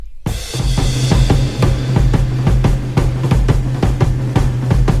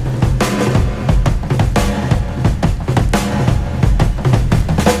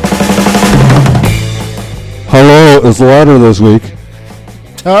Is the ladder this week?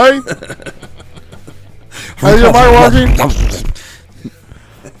 Hey? Is your mic working?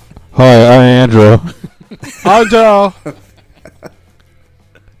 Hi, I'm Andrew. Hi, Joe.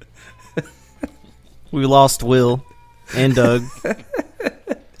 We lost Will and Doug.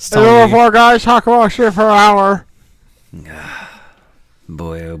 Hello, four guys talk about shit for an hour.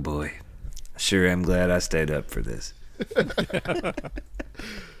 Boy, oh boy. Sure am glad I stayed up for this. It's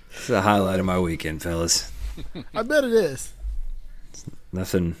the highlight of my weekend, fellas. I bet it is.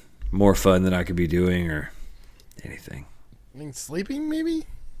 Nothing more fun than I could be doing or anything. I mean, sleeping, maybe?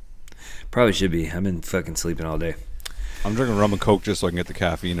 Probably should be. I've been fucking sleeping all day. I'm drinking rum and coke just so I can get the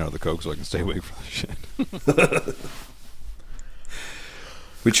caffeine out of the coke so I can stay awake for the shit.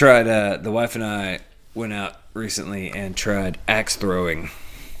 We tried, the wife and I went out recently and tried axe throwing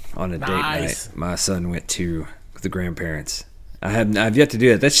on a date night. My son went to the grandparents. I've yet to do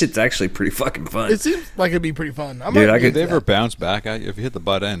that. That shit's actually pretty fucking fun. It seems like it'd be pretty fun. Did they ever bounce back at you? If you hit the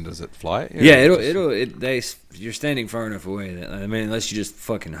butt end, does it fly at you? Yeah, you're standing far enough away that, I mean, unless you just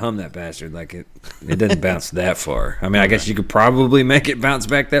fucking hum that bastard, like it doesn't bounce that far. I mean, I guess you could probably make it bounce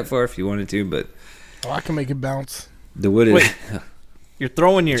back that far if you wanted to, but I can make it bounce. The wood is. Wait, you're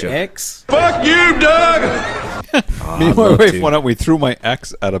throwing your ex? Fuck you, Doug! Me and my wife went out. We threw my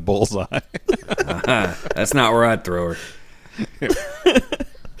ex at a bullseye. That's not where I'd throw her.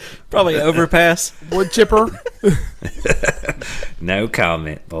 Probably overpass. Wood chipper. No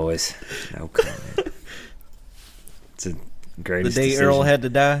comment, boys. No comment. It's a greatest The day decision. Earl had to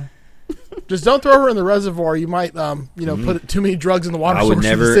die. Just don't throw her in the reservoir. You might, put too many drugs in the water I would source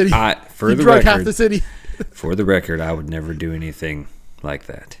never. in the city. For you the drug record, half the city. For the record, I would never do anything like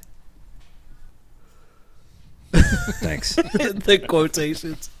that. Thanks. The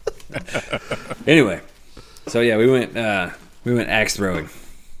quotations. Anyway, so yeah, we went axe throwing,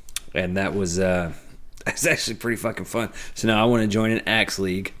 and that was that's actually pretty fucking fun. So now I want to join an axe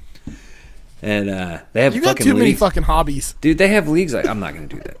league, and they have You got fucking too many leagues. fucking hobbies. Dude, they have leagues. Like, I'm not gonna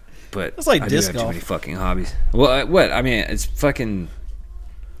do that, but It's like I disc do have golf. too many fucking hobbies. Well, what? I mean, it's fucking.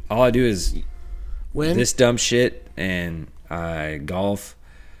 All I do is Win. this dumb shit, and I golf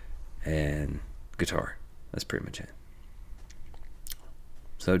and guitar. That's pretty much it.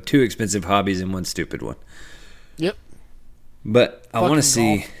 So 2 expensive hobbies and 1 stupid one. Yep. But I want to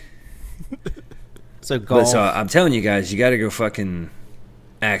see. So golf. But so I'm telling you guys, you got to go fucking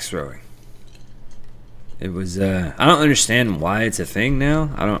axe throwing. It was. I don't understand why it's a thing now.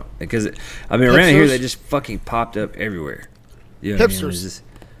 I don't because around here they just fucking popped up everywhere. You know what I mean? It was just,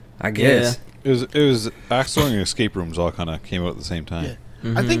 I guess. It was axe throwing and escape rooms all kind of came out at the same time. Yeah.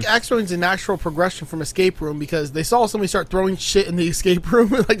 I think axe throwing is a natural progression from escape room because they saw somebody start throwing shit in the escape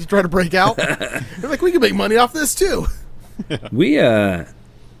room and to try to break out. They're like, we can make money off this too. We I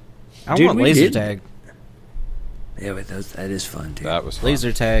dude, want we laser did- tag. Yeah, but that is fun, dude. That was fun.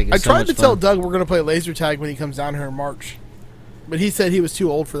 Laser tag is I so tried much to tell fun. Doug we're going to play laser tag when he comes down here in March, but he said he was too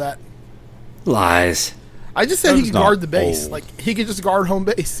old for that. Lies. I just said he Doug's could not guard the base. old. Like he could just guard home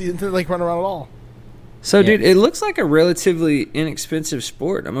base. He didn't run around at all. So, dude, it looks like a relatively inexpensive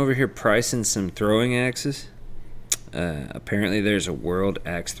sport. I'm over here pricing some throwing axes. Apparently, there's a World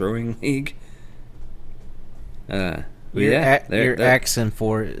Axe Throwing League. You're axing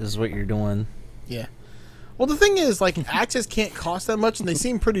for it is what you're doing. Yeah. Well, the thing is, axes can't cost that much, and they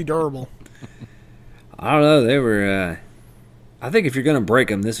seem pretty durable. I don't know. They were. I think if you're gonna break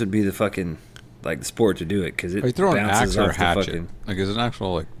them, this would be the fucking the sport to do it because it Are you throwing an bounces axe or a off the hatchet? fucking. Like, is it an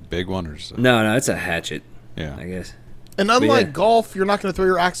actual big one or? No, it's a hatchet. Yeah. I guess. And unlike yeah. golf, you're not going to throw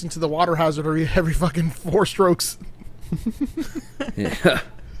your axe into the water hazard every fucking 4 strokes. Yeah.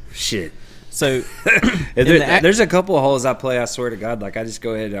 Shit. So There's a couple of holes I play. I swear to God, I just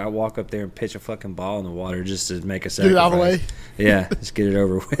go ahead and I walk up there and pitch a fucking ball in the water just to make a Get sacrifice. it out of the way. Yeah, just get it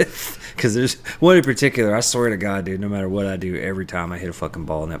over with. Because there's one in particular. I swear to God, dude. No matter what I do, every time I hit a fucking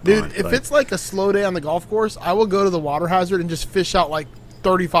ball in that Dude, pond. if it's a slow day on the golf course, I will go to the water hazard and just fish out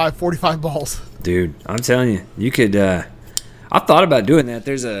 35, 45 balls. Dude, I'm telling you, you could. I thought about doing that.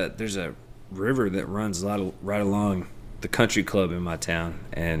 There's a river that runs right along the country club in my town,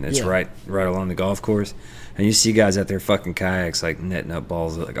 and it's right along the golf course. And you see guys out there fucking kayaks, netting up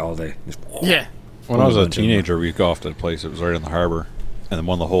balls all day. Just, Yeah. When I was a teenager, we golfed at a place that was right in the harbor, and then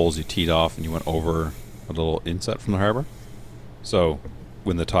one of the holes you teed off, and you went over a little inset from the harbor. So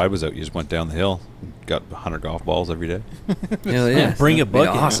when the tide was out, you just went down the hill, and got 100 golf balls every day. Hell yeah, Bring a That'd be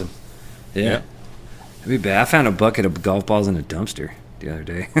bucket. Awesome. Yeah. It'd be bad. I found a bucket of golf balls in a dumpster the other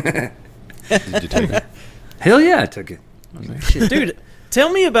day. Did you take it? Hell yeah, I took it. I was like, shit. Dude,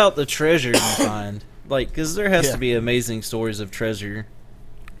 tell me about the treasure you find. Because there has Yeah. to be amazing stories of treasure.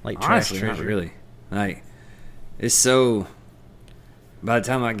 Trash Honestly, treasure. not really. it's so. By the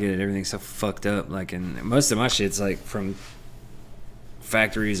time I get it, everything's so fucked up. Like, and most of my shit's like from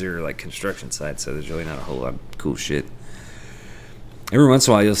factories or like construction sites, so there's really not a whole lot of cool shit. Every once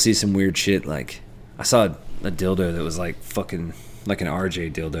in a while, you'll see some weird shit. Like, I saw a dildo that was like fucking like an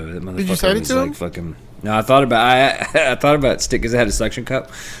RJ dildo. That motherfucker Did you send it was to like him? fucking. No, I thought about I thought about stick because it had a suction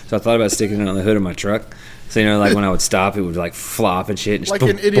cup, so I thought about sticking it on the hood of my truck. So you know, like when I would stop, it would like flop and shit. And just Like boom,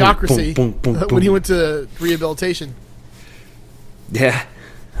 in Idiocracy, boom, boom, boom, boom, when he boom. went to rehabilitation. Yeah,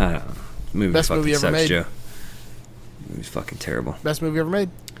 I don't know. The movie Best fucking movie ever sucks, made. Joe. The movie's fucking terrible. Best movie ever made.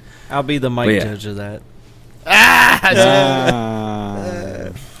 I'll be the mic But yeah. judge of that.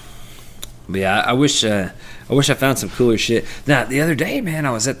 But yeah, I wish I found some cooler shit. Now the other day, man,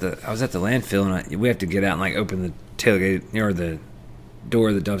 I was at the landfill and we have to get out and like open the tailgate or the door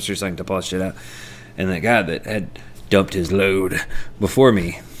of the dumpster so I can dump all the shit out. And that guy that had dumped his load before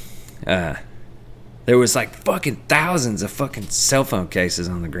me, there was like fucking thousands of fucking cell phone cases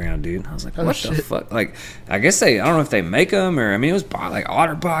on the ground, dude. I was like, Oh, what the shit. fuck? Like, I guess I don't know if they make them or, I mean, it was like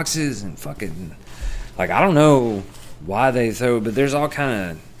otter boxes and fucking, like, I don't know why they throw, but there's all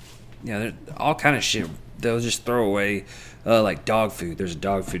kind of, there's all kind of shit they'll just throw away, like dog food. There's a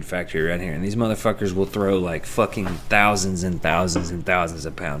dog food factory right here, and these motherfuckers will throw like fucking thousands and thousands and thousands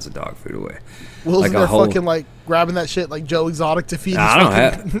of pounds of dog food away. Will's Like in a there whole- fucking like grabbing that shit like Joe Exotic to feed I don't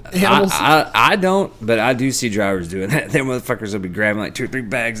these fucking have animals. I don't, but I do see drivers doing that. Them motherfuckers will be grabbing like 2 or 3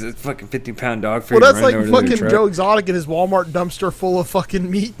 bags of fucking 50-pound dog food. Well, and that's like running over to their fucking truck. Joe Exotic in his Walmart dumpster full of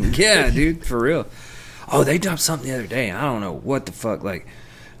fucking meat. Yeah, dude, for real. Oh, they dumped something the other day, and I don't know what the fuck. Like,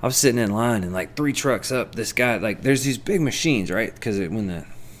 I was sitting in line, and like 3 trucks up, this guy, like, there's these big machines, right? Because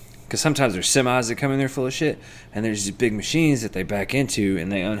sometimes there's semis that come in there full of shit, and there's these big machines that they back into,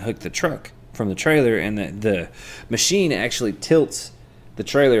 and they unhook the truck from the trailer, and the machine actually tilts the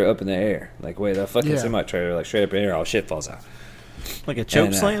trailer up in the air, like way the fucking Yeah. semi trailer, like straight up in the air, all shit falls out. Like a choke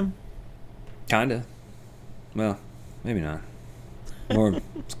And, slam? Kinda. Well, maybe not. More,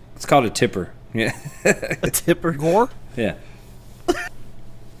 it's called a tipper. Yeah. A tipper? Gore? Yeah.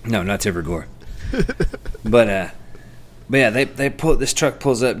 No, not Tipper Gore. But yeah, they pull, this truck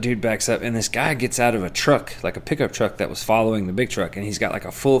pulls up, dude backs up, and this guy gets out of a truck, like a pickup truck that was following the big truck, and he's got like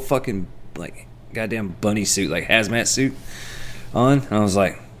a full fucking like goddamn bunny suit, like hazmat suit on. And I was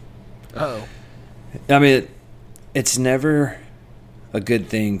like, Oh. I mean, it's never a good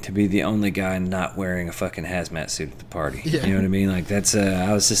thing to be the only guy not wearing a fucking hazmat suit at the party. Yeah. You know what I mean? Like that's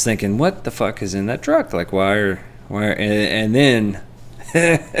I was just thinking, what the fuck is in that truck? Like why and then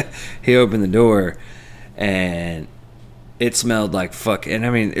he opened the door and it smelled like fuck. And I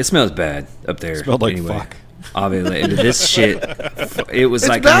mean, it smells bad up there. Smelled like anyway. fuck. Obviously, and this shit, it was It's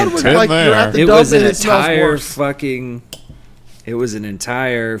like bad an when entire, like you're at the it dump was and an it smells entire worse. fucking, it was an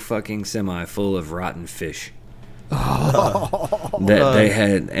entire fucking semi full of rotten fish. That they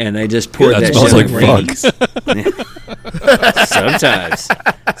had, and they just poured That that, smells shit like on rings. Sometimes.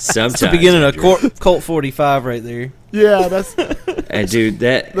 It's the beginning of Andrew. Colt 45 right there. Yeah, that's. And dude,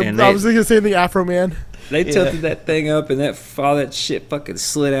 that and I they, was thinking the same thing, Afro Man. they Yeah. tilted that thing up, and that all that shit fucking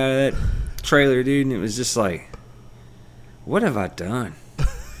slid out of that trailer, dude. And it was just like, what have I done?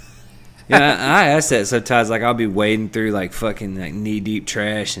 Yeah, I ask that sometimes. Like I'll be wading through like fucking like knee deep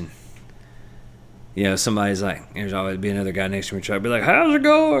trash, and you know somebody's like, there's always be another guy next to me trying to be like, how's it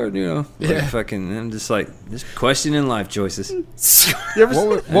going? You know, like Yeah. fucking. I'm just like just questioning life choices. You ever,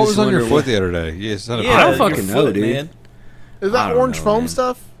 What I was just on your wonder foot what- the other day? You said it- I don't your fucking know, foot, dude. man. is I that don't orange know, foam man.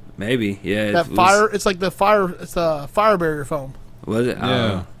 stuff? Maybe, yeah. That it was- fire? It's like the fire. It's the fire barrier foam. Was it? I don't Yeah.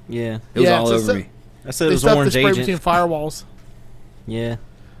 know. Yeah. It was Yeah, all it's over a- me. I said it They was stuff the orange spray between agent. firewalls. Yeah.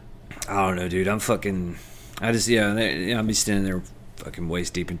 I don't know, dude. I'm fucking. I just I'll be standing there, fucking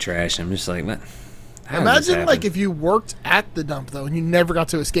waist deep in trash. And I'm just like, what? How did this Imagine like happen? if you worked at the dump though and you never got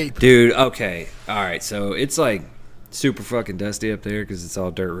to escape. Dude, okay, all right. So it's like super fucking dusty up there because it's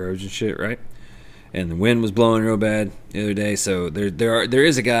all dirt roads and shit, right? And the wind was blowing real bad the other day. So there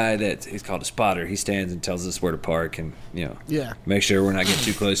is a guy that he's called a spotter. He stands and tells us where to park and Yeah. make sure we're not getting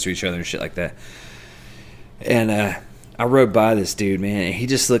too close to each other and shit like that. And I rode by this dude, man, and he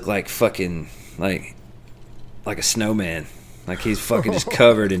just looked like fucking like a snowman. Like he's fucking just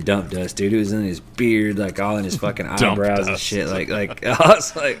covered in dump dust, dude. It was in his beard, like all in his fucking eyebrows and dust. shit. Like I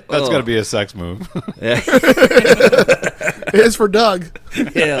was like, That's oh. got to be a sex move. Yeah. It is for Doug.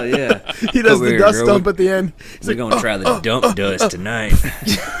 Hell yeah. He does Over the here, dust girl. dump at the end. He's We're like, gonna try the dump dust tonight.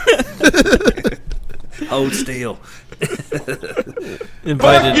 Hold still.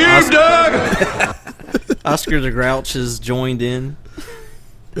 Invited You, Oscar, Doug! Oscar the Grouch has joined in.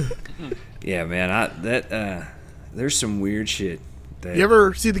 Yeah, man. There's some weird shit. That, You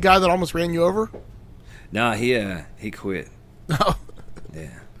ever see the guy that almost ran you over? Nah, he quit. Oh. Yeah.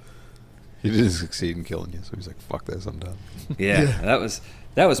 He didn't succeed in killing you, so he's like, "Fuck this, I'm done." Yeah,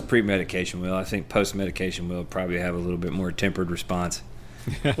 that was pre-medication. Will I think post-medication will probably have a little bit more tempered response.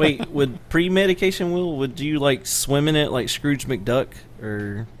 Wait, would pre-medication, would you like swim in it like Scrooge McDuck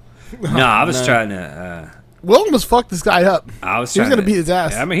or? No, I was No. trying to. Will almost fucked this guy up. I was. He was trying gonna beat his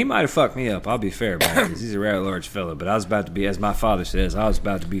ass. Yeah, I mean, he might have fucked me up. I'll be fair about it, 'cause he's a rather large fella. But I was about to be, as my father says, I was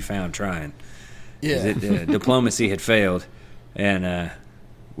about to be found trying. Yeah. Diplomacy had failed, and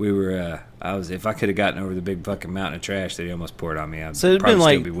we were. If I could have gotten over the big fucking mountain of trash that he almost poured on me, I'd So it'd probably been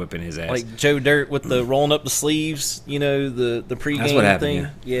still like- be whipping his ass. Like Joe Dirt with the rolling up the sleeves, the pre-game That's what happened.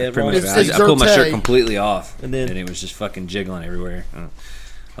 thing. Yeah, Yeah, pretty rolling much. up- It's I pulled my shirt Xerte. completely off, And and then- it was just fucking jiggling everywhere.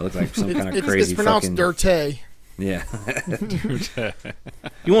 I look like some kind of It's crazy pronounced fucking Dirte. yeah.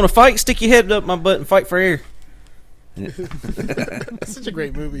 You want to fight? Stick your head up my butt and fight for air. That's such a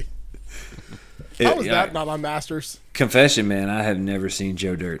great movie. How was that not on Masters? Confession, man, I have never seen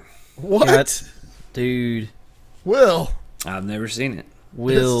Joe Dirt. What? God, dude, Will. I've never seen it.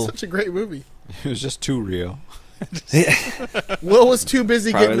 Will. It's such a great movie. It was just too real. Will was too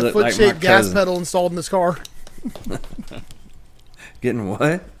busy Probably getting the looked like foot-shaped my gas cousin. pedal installed in his car. Getting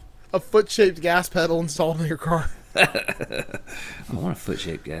what? A foot-shaped gas pedal installed in your car. I want a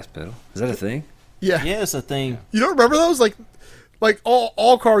foot-shaped gas pedal. Is that a thing? Yeah. Yeah, it's a thing. You don't remember those? Like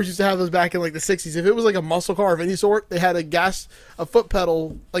all cars used to have those back in like the 60s. If it was like a muscle car of any sort, they had a foot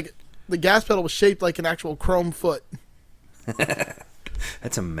pedal. Like the gas pedal was shaped like an actual chrome foot.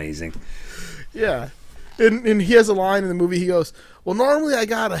 That's amazing. Yeah. And he has a line in the movie. He goes, "Well, normally I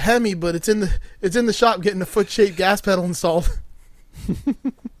got a Hemi, but it's in the shop getting a foot-shaped gas pedal installed."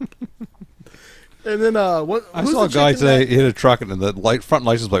 And then what? I who's saw a the guy chick in that? today hit a truck and the front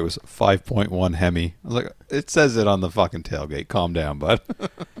license plate was 5.1 Hemi. I was like, it says it on the fucking tailgate. Calm down, bud.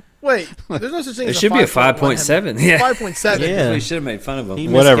 Wait, there's no such thing It as should be a 5.1 5.7. Yeah. 5.7. Yeah. We should have made fun of He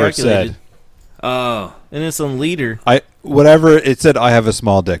him. Whatever it miscalculated. said. Oh. And it's on leader. Whatever it said, I have a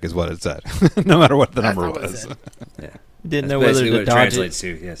small dick is what it said. No matter what the That's number not what it was. said. Yeah. Didn't That's know whether basically to what it dodge translates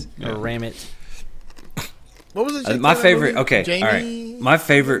it to, yes. or ram it. What was it? My favorite, okay, Jamie? all right. My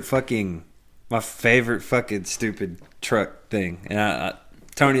favorite fucking stupid truck thing, and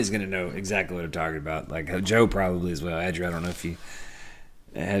Tony's going to know exactly what I'm talking about. Like Joe probably as well. Andrew, I don't know if you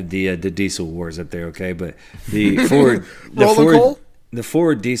had the diesel wars up there, okay? But the Ford, Rolling coal? the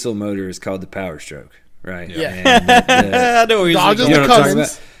Ford diesel motor is called the Power Stroke, right? Yeah. And I know what you're Dodge is thinking. you know the what I'm talking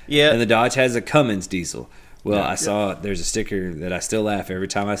Cummins. about? Yeah. And the Dodge has a Cummins diesel. Well, I saw there's a sticker that I still laugh every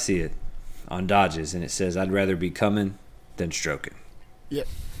time I see it on Dodges, and it says, "I'd rather be coming than stroking." Yep.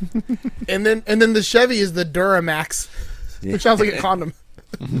 and then the Chevy is the Duramax, Yeah. which sounds like a condom.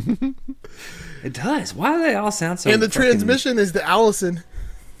 It does. Why do they all sound so? And the fucking- transmission is the Allison.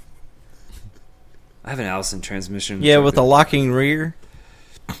 I have an Allison transmission. Yeah, with a locking rear.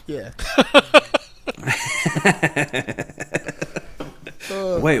 Yeah.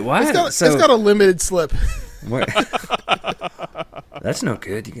 Wait, why? It's got a limited slip. What? That's no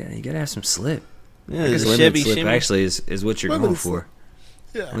good. You gotta have some slip. Yeah, I guess the limited Chevy slip shimmy. actually is what you're Limited going slip. for.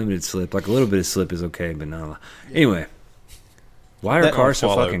 Yeah. Limited slip, like a little bit of slip is okay, but not a lot. Anyway, why are That cars so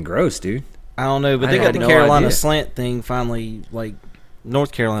follow. fucking gross, dude? I don't know, but I they had got the no Carolina idea. slant thing finally. Like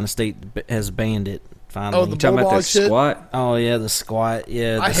North Carolina State has banned it finally. Oh, the You talking about Bulldog the shit? squat? Oh yeah, the squat.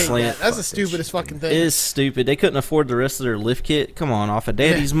 Yeah, the I hate slant. that. That's the stupidest fucking thing. It is stupid. They couldn't afford the rest of their lift kit. Come on, off of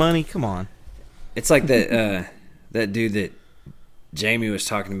daddy's money. Come on. It's like that that dude that Jamie was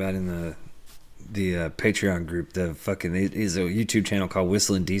talking about in the Patreon group. The fucking he's a YouTube channel called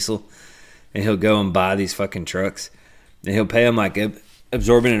Whistling Diesel, and he'll go and buy these fucking trucks, and he'll pay them like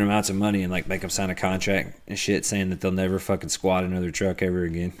absorbent amounts of money and like make them sign a contract and shit saying that they'll never fucking squat another truck ever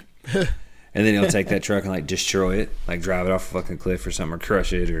again. And then he'll take that truck and like destroy it, like drive it off a fucking cliff or something, or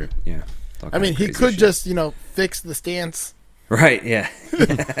crush it, or yeah. I mean, he could just fix the stance, right, yeah,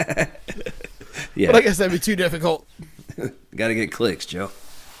 yeah. but I guess that'd be too difficult. Got to get clicks, Joe.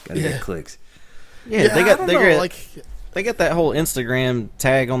 Got to Yeah. get clicks. Yeah, they I got don't they know, got they got that whole Instagram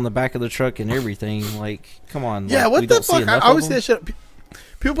tag on the back of the truck and everything. Like, come on. Yeah, like, what we the don't see fuck? I enough always of see them? that shit.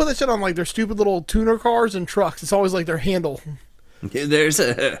 People put that shit on like their stupid little tuner cars and trucks. It's always like their handle. Yeah, there's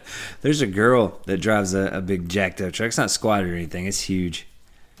a girl that drives a big jacked up truck. It's not squatted or anything. It's huge,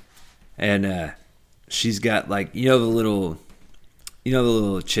 and she's got like the little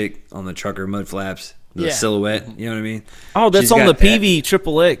chick on the trucker mud flaps, the Yeah. silhouette. You know what I mean? Oh, that's She's on the got that. PV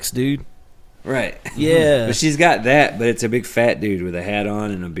Triple X, dude. Right. Yeah. But she's got that, but it's a big fat dude with a hat on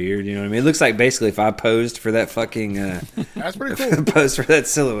and a beard. You know what I mean? It looks like basically if I posed for that fucking That's pretty cool. posed for that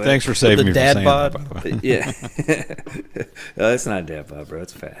silhouette. Thanks for saving the me from dad saying bod. that, by the way. Yeah. No, that's not dad bod, bro.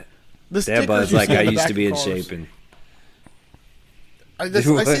 It's fat. The Dad bod's stickers you like, see I on the used back to be of in cars. shape. And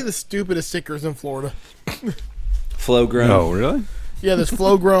I see the stupidest stickers in Florida. flow grown. No, really? Yeah, there's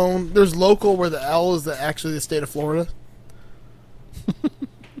flow grown. There's local where the L is actually the state of Florida.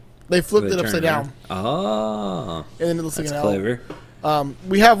 They flipped They it turn upside around. down, Oh, and then it looks like that's an L. clever.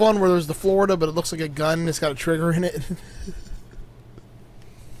 We have one where there's the Florida, but it looks like a gun. It's got a trigger in it.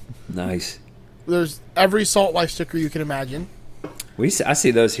 Nice. There's every Salt Life sticker you can imagine. I see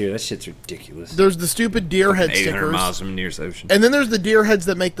those here. That shit's ridiculous. There's the stupid deer head 800 stickers. miles from the nearest ocean. And then there's the deer heads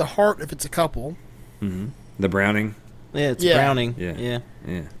that make the heart if it's a couple. The Browning. Yeah, it's Yeah. Browning. Yeah. Yeah.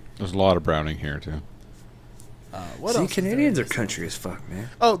 Yeah. There's a lot of Browning here too. What See, else? is Canadians there? are country as fuck, man.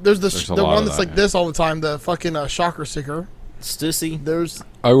 Oh, there's There's a the lot one of that's that, like yeah. this all the time. The fucking shocker sticker. Stussy. There's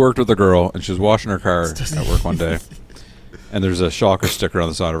I worked with a girl, and she was washing her car at work one day, and there's a shocker sticker on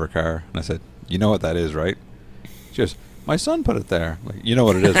the side of her car, and I said, "You know what that is, right?" She goes, "My son put it there." I'm like, you know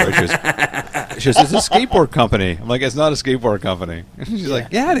what it is, right? She goes, "It's a skateboard company." I'm like, "It's not a skateboard company." She's like,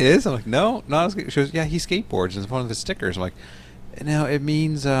 "Yeah, it is." I'm like, "No, not a skateboard." She goes, "Yeah, he skateboards. It's one of his stickers." I'm like, "No, it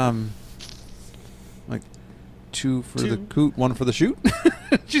means like two for the coot, one for the shoot."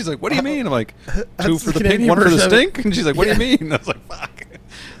 She's like, "What do you mean?" I'm like, "Two That's for the the pink, Canadian one for the version of it. stink." And she's like, "What do you mean?" I was like, "Fuck."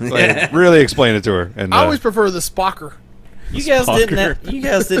 So I really explained it to her, and I always prefer the Spocker. You guys didn't Stalker. have, you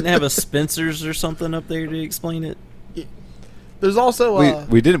guys didn't have a Spencer's or something up there to explain it? There's also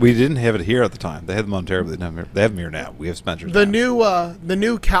we didn't have it here at the time. They had them on Ontario, but they have them here now. We have Spencer's. the now.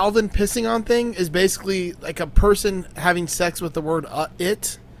 new Calvin pissing on thing is basically like a person having sex with the word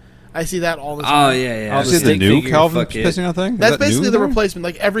it. I see that all the time. Oh, yeah, yeah. I'll Is just it the stick new figure, Calvin fuck it. pissing on thing? Is That's that new basically the there? replacement.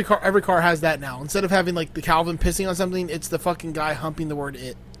 Like every car has that now. Instead of having like the Calvin pissing on something, it's the fucking guy humping the word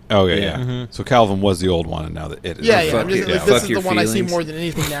it. Oh yeah, Yeah. yeah. Mhm. So Calvin was the old one, and now that it is. Yeah, the yeah. fuck I'm just, it. like, Yeah. this Fuck is your the one I see feelings. more than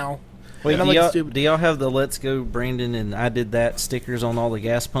anything now. Wait, And I'm do, like, y'all, stupid. do y'all have the Let's Go Brandon and I Did That stickers on all the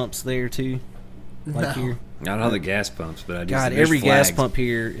gas pumps there too? Like No. here? Not all the gas pumps, but I do. God, there's every gas flags. pump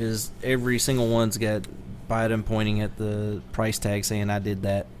here is every single one's got Biden pointing at the price tag saying I did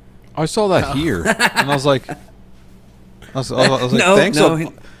that. I saw that here, and I was like, I was like, No, thanks. no.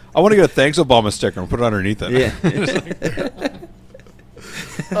 I want to get a thanks Obama sticker and put it underneath it. Yeah.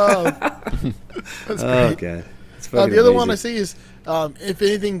 Oh, that's Oh great. god. It's The fucking other one I amazing. see is if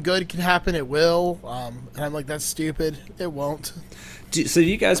anything good can happen, it will. And I'm like, that's stupid. It won't. So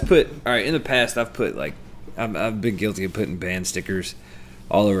you guys put all right in the past? I've put like I've been guilty of putting band stickers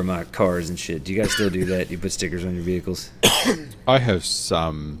all over my cars and shit. Do you guys still do that? You put stickers on your vehicles? I have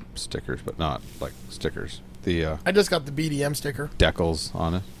some stickers, but not like stickers. The I just got the BDM sticker. decals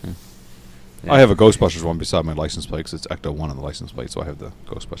on it. Yeah. Yeah. I have a Ghostbusters one beside my license plate because it's Ecto 1 on the license plate, so I have the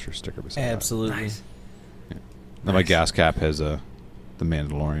Ghostbusters sticker beside Absolutely. Nice. that. Then my gas cap has the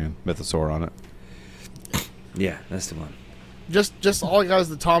Mandalorian Mythosaur on it. Yeah, that's the one. Just all I got is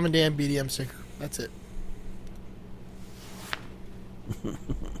the Tom and Dan BDM sticker. That's it.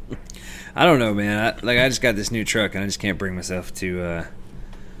 I don't know, man. I just got this new truck and I just can't bring myself to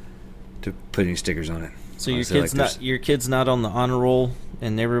put any stickers on it. So your Honestly, kid's like, not your kid's not on the honor roll,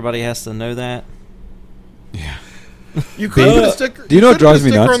 and everybody has to know that. Yeah. You could Baby- put a sticker. Do you know what could put a drives me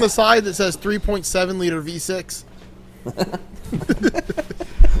sticker nuts? on the side that says 3.7 liter V6.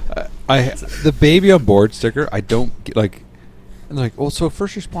 The baby on board sticker, I don't get, like. And they're like, well, so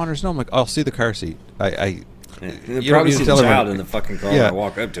first responders know. I'm like, I'll see the car seat. Yeah. You You don't probably need to see tell the everyone. child in the fucking car when I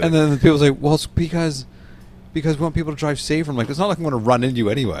walk up to it. And then the people say, well, it's because we want people to drive safer. I'm like, it's not like I'm going to run into you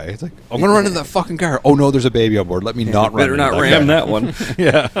anyway. It's like, I'm going to run into that fucking car. Oh, no, there's a baby on board. Let me not run better into not that ram guy. that one.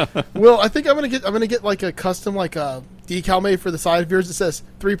 Yeah. Well, I think I'm gonna get like a custom like a decal made for the side of yours that says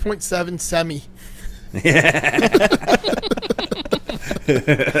 3.7 semi.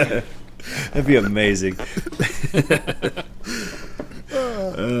 That'd be amazing.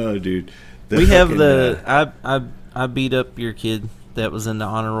 Oh, dude. We have fucking, the I beat up your kid that was in the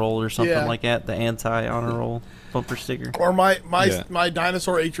honor roll or something Yeah. like that. The anti honor roll bumper sticker. Or my Yeah.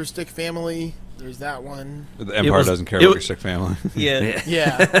 dinosaur Atrio stick family. There's that one. The Empire was- doesn't care it about wa- your sick family. Yeah.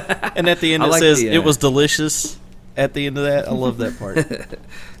 Yeah, And at the end I it like says the, it was delicious. At the end of that, I love that part. I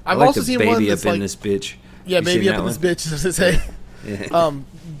I've like also the seen baby one up that's in like this bitch. yeah, You baby seen up in that this bitch. Does it say? Yeah.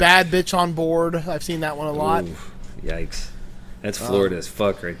 Bad bitch on board. I've seen that one a lot. Ooh, yikes. That's Florida as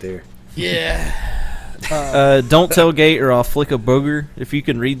fuck right there. Yeah. Don't tailgate or I'll flick a booger. If you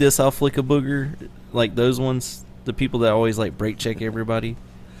can read this, I'll flick a booger. Like those ones, the people that always like brake check everybody.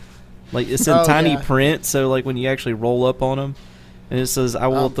 Like it's in Oh, tiny yeah. print, so like when you actually roll up on them, and it says, "I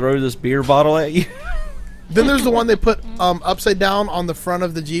will throw this beer bottle at you." Then there's the one they put upside down on the front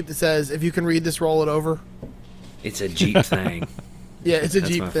of the Jeep that says, "If you can read this, roll it over." It's a Jeep thing. Yeah, it's a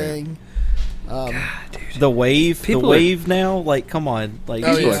That's Jeep my thing. The wave, People the wave now. Like, come on, like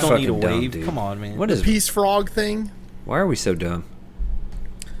Oh, you yeah. just don't need a Fucking dumb, wave. dude. Come on, man. What is? Peace frog thing. Why are we so dumb?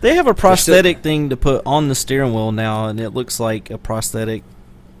 They have a prosthetic thing to put on the steering wheel now, and it looks like a prosthetic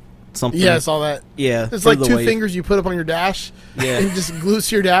something. Yeah, I saw that. Yeah, It's for like the two wave. fingers you put up on your dash. Yeah. And you just glue it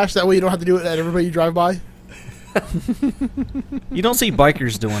to your dash. That way you don't have to do it at everybody you drive by. You don't see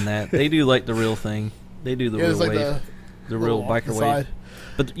bikers doing that. They do like the real thing. They do the Yeah, real it's like wave, the real little off biker the wave. side.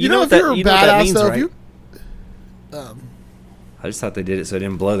 But You know, what if that you're a you know what that badass means, though, right? if you I just thought they did it so it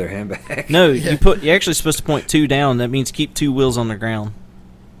didn't blow their hand back. No, Yeah. you're actually supposed to point 2 down. That means keep 2 wheels on the ground.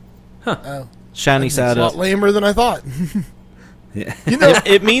 oh, Shiny it's side a lot up. lamer than I thought. Yeah. You know,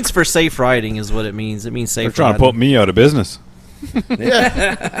 It means for safe riding is what it means. It means They're safe trying to riding. put me out of business.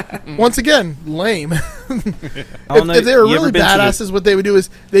 yeah. Once again, lame. I don't know, If they were you ever really been to the- badasses, what they would do is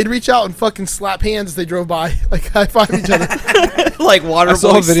they'd reach out and fucking slap hands as they drove by, like high five each other. like water I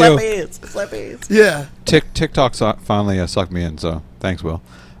saw a boys, video. slap hands, slap hands. Yeah, TikTok finally sucked me in, so thanks, Will.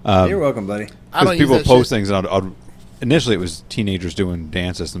 You're welcome, buddy. I don't Because people use that post shit. things, and initially it was teenagers doing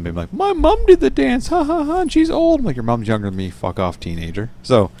dances, and being like, "My mom did the dance, ha ha ha," and she's old. I'm like, your mom's younger than me. Fuck off, teenager.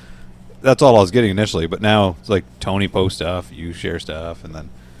 So that's all I was getting initially, but now it's like Tony posts stuff, you share stuff, and then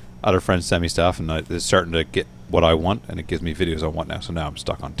other friends send me stuff, and it's starting to get what I want, and it gives me videos I want now. So now I'm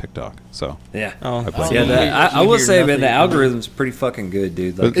stuck on TikTok. So Yeah. Oh, blame Yeah, you. I will say, man, the algorithm's pretty fucking good,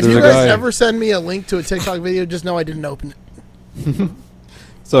 dude. Like, If There's you a guys guy- ever send me a link to a TikTok video, just know I didn't open it.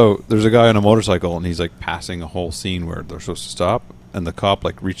 So there's a guy on a motorcycle, and he's like passing a whole scene where they're supposed to stop, and the cop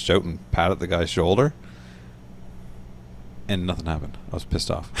like reached out and patted the guy's shoulder, and nothing happened. I was pissed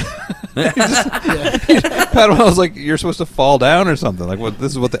off. Pat him, I was like, "You're supposed to fall down or something. Like, what?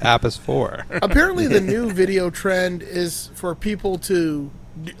 This is what the app is for." Apparently, the new video trend is for people to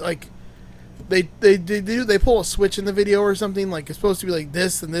like. They pull a switch in the video or something, like it's supposed to be like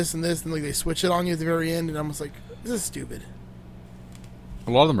this and this and this, and like they switch it on you at the very end, and I'm just like, this is stupid.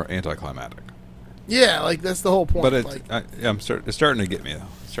 A lot of them are anticlimactic, Yeah, like that's the whole point. but like, it's starting to get me though.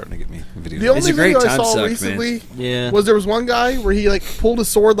 It's starting to get me. Videos. the only It's a great video I time saw suck, recently Yeah. was there was one guy where he like pulled his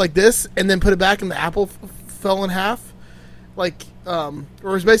sword like this and then put it back and the apple fell in half, like or it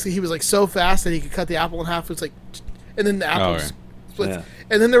was basically he was like so fast that he could cut the apple in half. It was like, and then the apple okay. splits. Yeah.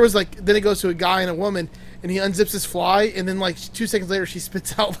 And then there was like then it goes to a guy and a woman and he unzips his fly and then like 2 seconds later she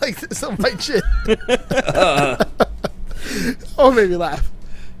spits out like some white shit. Oh, it made me laugh.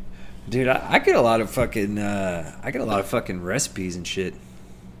 dude, I get a lot of fucking recipes and shit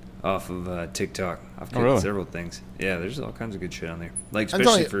off of TikTok. I've cooked really? several things. Yeah, there's all kinds of good shit on there. Like I'm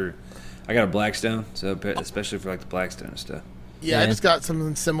telling especially for, I got a Blackstone, so especially for like the Blackstone stuff. Yeah, I Yeah. just got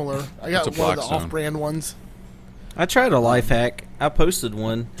something similar. I got What's a one of the Blackstone? off-brand ones. I tried a life hack. I posted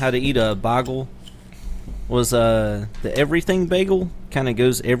one. How to eat a bagel. Was the everything bagel kind of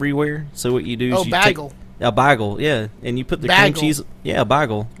goes everywhere. So what you do is Oh, you bagel. take a bagel, yeah, and you put the Bagel. cream cheese. Yeah, a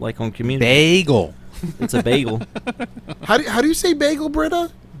bagel, like on community. Bagel. It's a bagel. How do you say bagel, Britta?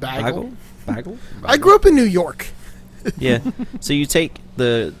 Bagel. Bagel. I grew up in New York. Yeah. So you take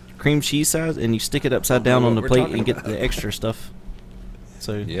the cream cheese side and you stick it upside down know on what the we're plate talking and get about. the extra stuff.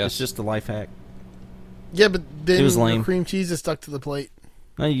 So Yes. it's just a life hack. Yeah, but then It was the lame. cream cheese is stuck to the plate.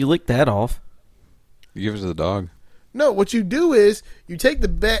 No, you lick that off. You give it to the dog. No, what you do is you take the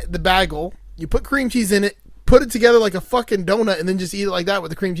bagel, you put cream cheese in it, put it together like a fucking donut, and then just eat it like that with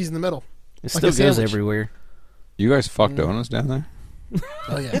the cream cheese in the middle. It Like still a goes sandwich. everywhere. You guys fuck donuts down there.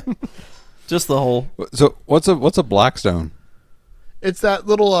 Oh yeah, Just the whole. So what's a Blackstone? it's that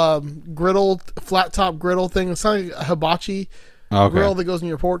little griddle, flat top griddle thing. It's kind of like a hibachi Okay. grill that goes in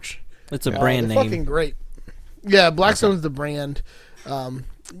your porch. It's a brand They're name. Fucking great. Yeah, Blackstone's the brand.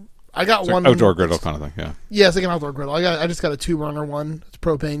 I got It's like one outdoor griddle kind of thing. Yeah. Yeah, it's like an outdoor griddle. I just got a 2-burner one. It's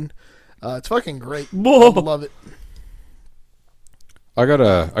propane. It's fucking great. I love it. I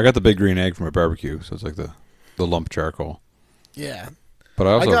got the big green egg from a barbecue, so it's like the lump charcoal. Yeah, But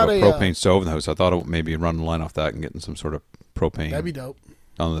I also I got have a a, propane stove in the house. I thought it maybe run the line off that and getting some sort of propane that'd be dope.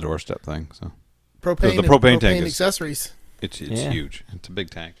 on the doorstep thing. So Propane, the and propane tank is- accessories. it's Yeah. huge. It's a big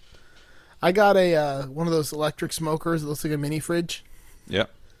tank. I got a one of those electric smokers that looks like a mini fridge.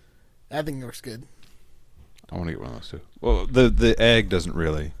 Yep. That thing works good. I want to get one of those too. Well, the egg doesn't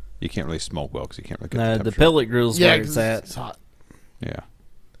really. You can't really smoke well because you can't really get No, the the temperature. pellet grill's Yeah, where 'cause it's at. it's hot. Yeah.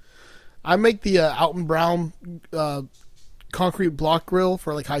 I make the Alton Brown concrete block grill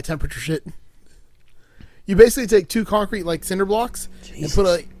for like high temperature shit. You basically take 2 concrete like cinder blocks and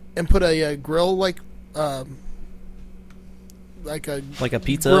put a grill like a Like a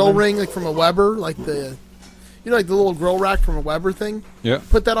pizza grill oven? ring like from a Weber, like the like the little grill rack from a Weber thing. Yeah.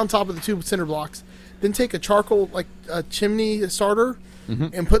 Put that on top of the 2 cinder blocks. then take a charcoal like a chimney starter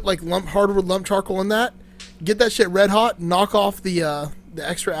and put like hardwood lump charcoal in that. Get that shit red hot. Knock off the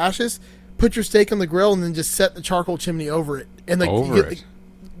extra ashes. Put your steak on the grill and then just set the charcoal chimney over it. And like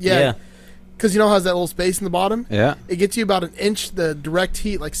Yeah. Because you know how it has that little space in the bottom? Yeah. It gets you about an inch the direct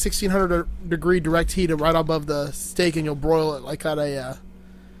heat, like 1600 degree direct heat right above the steak, and you'll broil it like at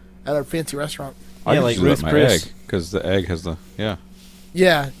a fancy restaurant. I Yeah, just like do that Ruth with my Chris. egg because the egg has the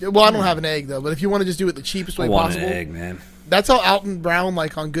Yeah. Well, I don't have an egg though, but if you want to just do it the cheapest I way want possible, an egg, man. that's how Alton Brown,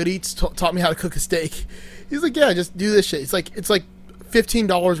 like on Good Eats, taught me how to cook a steak. He's like, yeah, just do this shit. It's like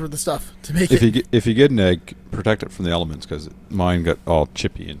 $15 worth of stuff to make it. If you get an egg, protect it from the elements because mine got all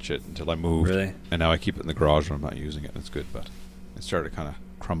chippy and shit until I moved. Really? And now I keep it in the garage when I'm not using it. And it's good, but it started kind of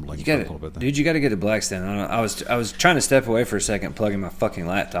crumbling You for a got little bit. dude. You got to get a Blackstone. I don't know. I was trying to step away for a second, plugging my fucking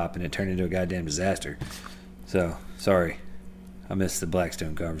laptop, and it turned into a goddamn disaster. So sorry, I missed the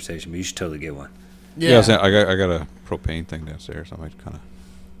Blackstone conversation, but you should totally get one. Yeah, I was saying, I got a propane thing downstairs. So I might kind of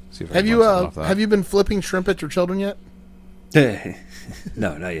see if I Have can you run something off that. have you been flipping shrimp at your children yet?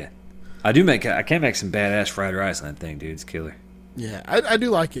 No, not yet. I can make some badass fried rice on that thing, dude. It's killer. Yeah, I do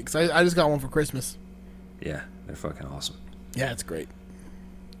like it because I just got one for Christmas. Yeah, they're fucking awesome. Yeah, it's great.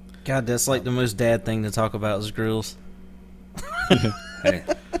 God, that's like the most dad thing to talk about is grills. Hey,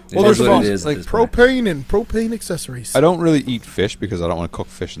 Well, it is there's what it is. like at this point. propane and propane accessories. I don't really eat fish because I don't want to cook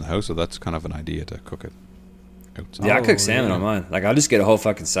fish in the house, so that's kind of an idea to cook it outside. Yeah, I Oh, cook salmon yeah. on mine. Like I'll just get a whole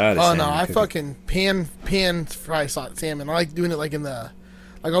fucking side. Of Oh salmon no, and I cook it. fucking pan fry salmon. I like doing it like in the,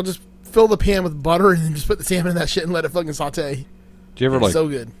 like I'll just fill the pan with butter and then just put the salmon in that shit and let it fucking saute. Do you ever It's like? so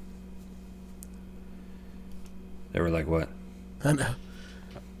good. They were like, what? I know.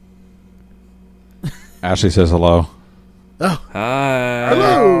 Ashley says hello. Oh, Hi.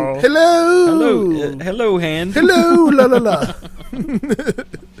 hello, hello, Hello, hello, hand. hello, la la la.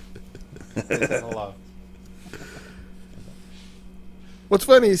 What's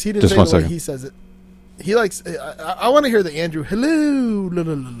funny is he didn't Just say one it the way second. he says it. He likes. I want to hear the Andrew. Hello, la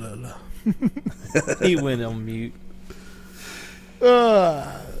la la la la. He went on mute.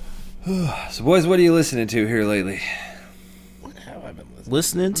 So, boys, what are you listening to here lately? What have I been listening?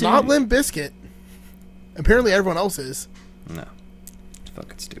 Listening to Not Limp Bizkit. Apparently, everyone else is. No, it's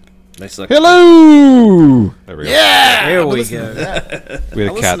fucking stupid. They suck. Hello. There we go. Yeah, There we listen to go. that. We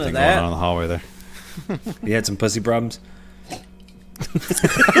had I a cat listened to thing going that. on in the hallway there. You had some pussy problems.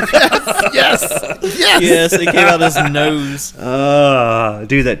 Yes, yes. Yes, it came out his nose.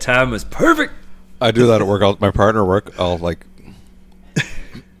 Dude, that time was perfect. I do that at work. My partner at work, I'll like.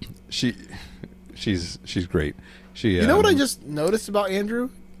 She's great. You know what I just noticed about Andrew?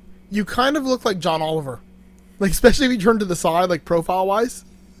 You kind of look like John Oliver, like especially if you turn to the side, like profile wise.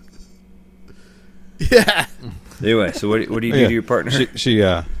 Yeah. Anyway, so what do you do to your partner?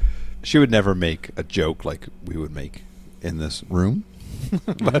 She would never make a joke like we would make in this room,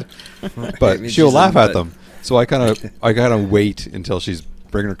 but She's she'll laugh in at the- them. So I kind of wait until she's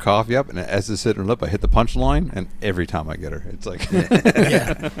bringing her coffee up, and as it's hitting her lip, I hit the punchline, and every time I get her, it's like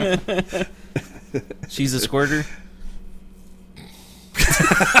Yeah. She's a squirter.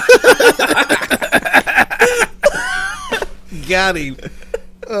 Got him.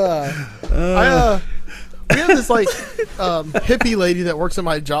 We have this like hippie lady that works at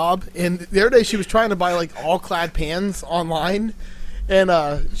my job, and the other day she was trying to buy like all clad pans online, and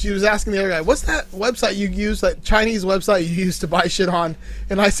she was asking the other guy, "What's that website you use? That Chinese website you use to buy shit on?"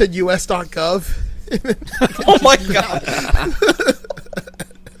 And I said US.gov. Oh my god.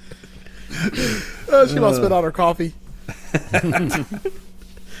 She lost spit out her coffee.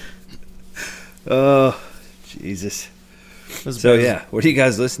 Oh, Jesus. So yeah, what are you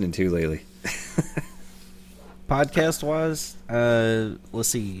guys listening to lately? Podcast wise, let's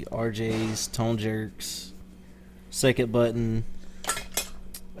see, RJ's, Tone Jerks, Second Button.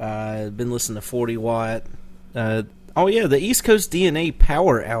 I've been listening to 40 Watt. Oh yeah, the East Coast DNA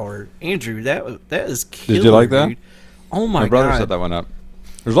Power Hour. Andrew, that is killer. Did you like that? dude. Oh my, my brother god. set that one up.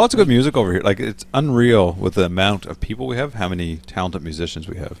 There's lots of good music over here. Like it's unreal with the amount of people we have, how many talented musicians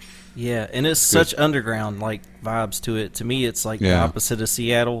we have. Yeah, and it's such underground like vibes to it. To me, it's like the Yeah. opposite of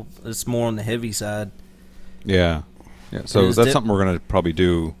Seattle. It's more on the heavy side. Yeah. So Is that's that- something we're gonna probably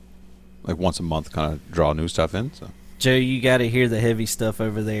do like once a month, kind of draw new stuff in. So Joe, you got to hear the heavy stuff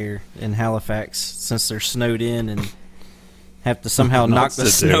over there in Halifax since they're snowed in and have to somehow knock the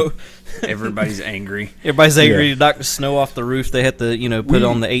Lots to snow. do. Everybody's angry. Everybody's angry Yeah. to knock the snow off the roof. They have to, put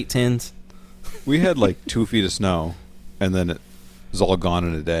on the 810s. we had like 2 feet of snow, and then it was all gone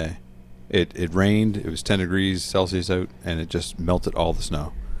in a day. It rained. It was 10 degrees Celsius out, and it just melted all the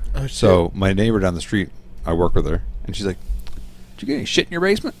snow. Oh, shit. So my neighbor down the street, I work with her, and she's like, "Did you get any shit in your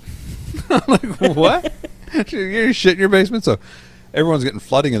basement?" I'm like, what? You're shit in your basement? So everyone's getting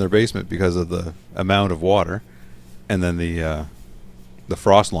flooding in their basement because of the amount of water, and then the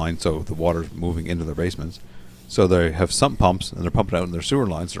frost line, so the water's moving into their basements. So they have sump pumps, and they're pumping out in their sewer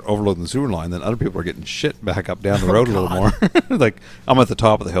lines. They're overloading the sewer line. Then other people are getting shit back up down the road a little more. Like, I'm at the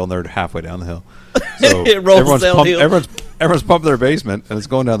top of the hill, and they're halfway down the hill. So It rolls downhill. everyone's pumping their basement, and it's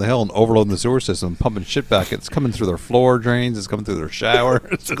going down the hill and overloading the sewer system, pumping shit back. It's coming through their floor drains. It's coming through their shower.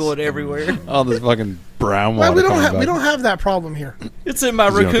 It's going everywhere. All this fucking brown Well, water. we don't have that problem here. It's in my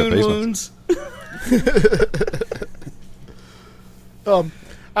 'Cause you don't get raccoon basements. wounds.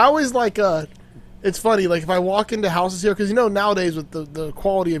 I always like. It's funny, like if I walk into houses here, because nowadays with the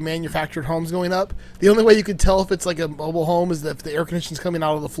quality of manufactured homes going up, the only way you could tell if it's like a mobile home is if the air conditioning's coming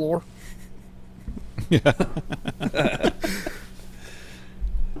out of the floor.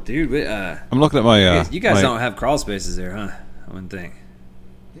 Dude, I'm looking at my. you guys my- don't have crawl spaces there, huh? I wouldn't think.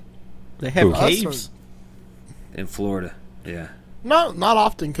 They have Who? caves. In Florida. Yeah. Not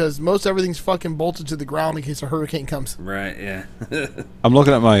often, because most everything's fucking bolted to the ground in case a hurricane comes. Right, yeah. I'm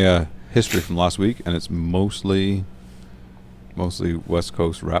looking at my history from last week, and it's mostly West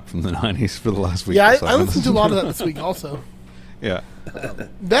Coast rap from the 90s for the last week. Yeah, So I listened to a lot of that this week also. Yeah.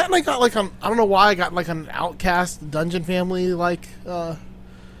 That and I got like I don't know why I got like an Outcast Dungeon Family like role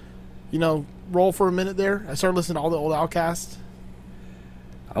for a minute there. I started listening to all the old Outcast.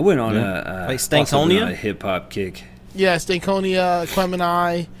 I went on Yeah. Like also went Stankonia? on a hip hop kick. Yeah, Stankonia,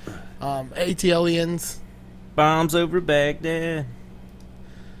 Clemini, ATLians. Bombs over Baghdad.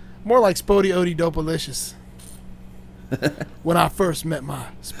 More like Spody Odie Dopalicious. When I first met my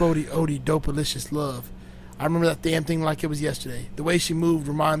Spody Odie Dopalicious love, I remember that damn thing like it was yesterday. The way she moved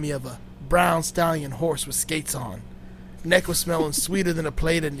reminded me of a brown stallion horse with skates on. Neck was smelling sweeter than a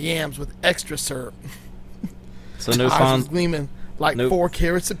plate of yams with extra syrup. So no Eyes was Fonz. gleaming like Nope. 4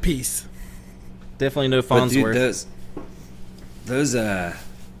 carats apiece. Definitely no But dude, Fonzworth.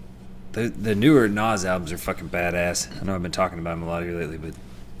 the newer Nas albums are fucking badass. I know I've been talking about them a lot here lately, but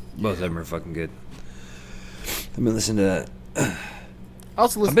both of them are fucking good. I've been listening to I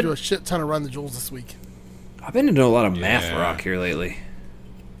also listened been- to a shit ton of Run the Jewels this week. I've been into a lot of math Yeah. rock here lately.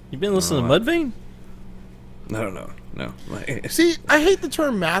 You been listening to know Mudvayne? No. Like, See, I hate the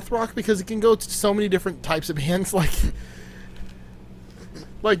term math rock because it can go to so many different types of bands.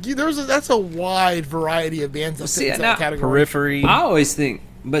 That's a wide variety of bands that See, fit into now- that category. Periphery. I always think,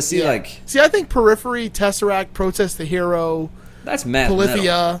 but see, Yeah. like See, I think Periphery, Tesseract, Protest the Hero, that's math metal.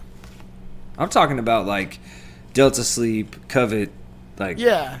 Polyphia. I'm talking about like Delta Sleep, Covet, like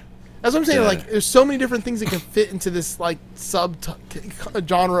Yeah. That's what I'm saying. Yeah. Like, there's so many different things that can fit into this, like,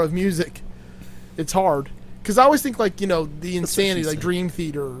 genre of music. It's hard. Because I always think, like, the Insanity, like said. Dream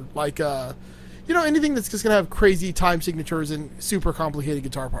Theater, like, anything that's just going to have crazy time signatures and super complicated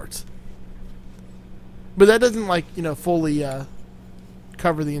guitar parts. But that doesn't, like, fully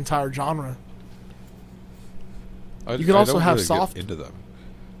cover the entire genre. You can also have soft- into them.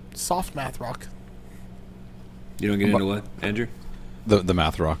 Soft math rock. you don't get into what, Andrew? The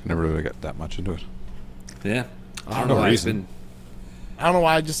math rock. Never really got that much into it. Yeah, I don't No know why it's reason. been. I don't know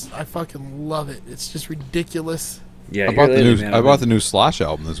why, I fucking love it. It's just ridiculous. Yeah, I here bought the lately, new. man, I I've bought the been- new Slash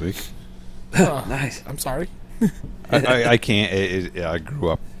album this week. Nice. I'm sorry. I can't. I grew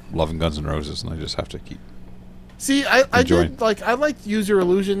up loving Guns N' Roses, and I just have to keep. See, I Enjoying. did I liked Use Your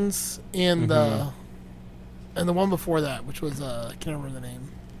Illusions and the one before that, which was I can't remember the name.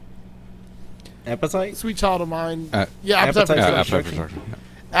 Appetite? Sweet Child of Mine. Uh, Yeah, Appetite for Appetite Yeah, Destruction. Appetite for Destruction, yeah.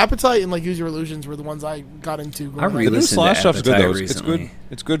 Appetite and like Use Your Illusions were the ones I got into. I growing up. really- The new listened to Slash stuff's good Appetite though. It's good. recently.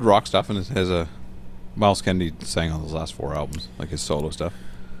 It's good rock stuff, and it has a. Miles Kennedy sang on those last 4 albums, like his solo stuff.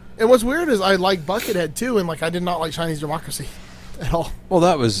 And what's weird is I like Buckethead too, and like I did not like Chinese Democracy at all. Well,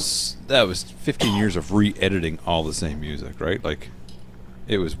 that was 15 years of re-editing all the same music, right? Like,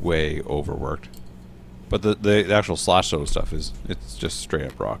 it was way overworked. But the actual Slash solo stuff it's just straight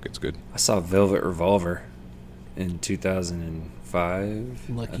up rock. It's good. I saw Velvet Revolver in 2005.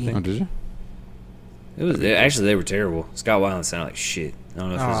 Lucky. I think. Oh, did you? Actually they were terrible. Scott Weiland sounded like shit. I don't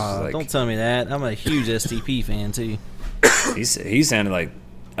know if Aw, this was don't tell me that. I'm a huge STP fan too. like he sounded like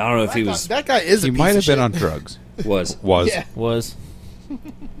I don't know if he was That guy is a He piece might of have been shit. on drugs. was. Yeah. Was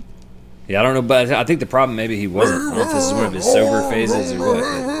Yeah, I don't know, but I think the problem maybe he wasn't. I don't know if this is one of his sober phases or what.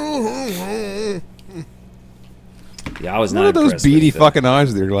 But yeah, I was What not are those impressed beady with, fucking eyes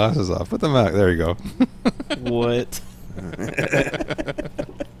with your glasses off? Put them back. There you go. what?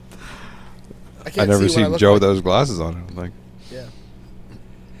 I can't I never see what I seen look Joe like. with those glasses on. I don't think. Yeah.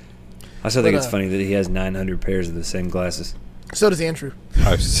 I still think But, it's funny that he has 900 pairs of the same glasses. So does Andrew.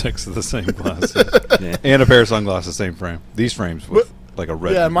 I have 6 of the same glasses Yeah. and a pair of sunglasses, same frame. These frames with like a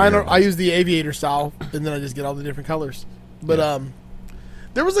red. Yeah, mine are, green I ones. use the aviator style, and then I just get all the different colors. But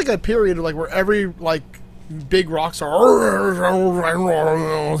there was like a period of, like where every like big rock star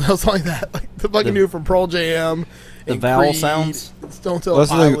something like that, like the fucking dude from Pearl Jam, The and vowel Creed, sounds? Stone Temple Well,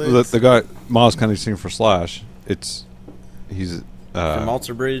 that's the thing. Pilots. The guy Miles Kennedy singing for Slash. He's From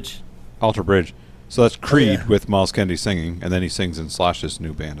Alter Bridge. Alter Bridge. So that's Creed yeah. with Miles Kennedy singing, and then he sings in Slash's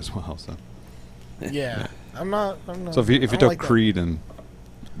new band as well. So, Yeah, I'm not. so if you I don't took like that. Creed and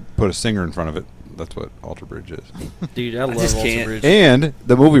put a singer in front of it, that's what Alter Bridge is. Dude, I love just Alter can't. Bridge. And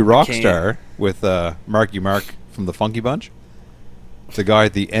the movie can't. Rockstar with Marky Mark from the Funky Bunch. The guy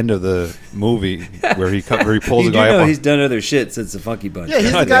at the end of the movie where he pulls You a do guy know up. he's done other shit since the Funky Bunch. Yeah,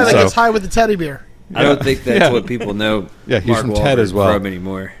 he's I the guy think that so. gets high with the teddy bear. I don't think that's Yeah. what people know. Yeah, he's Mark from Ted Wahlberg as well. From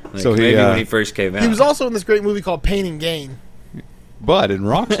anymore. Like, So he, maybe when he first came out. He was also in this great movie called Pain and Gain. But in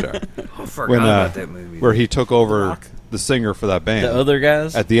Rockstar, I forgot when about that movie. where he took over Rock. the singer for that band. The other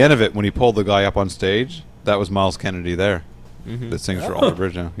guys. At the end of it, when he pulled the guy up on stage, that was Miles Kennedy there. Mhm. That sings for Oh. Alter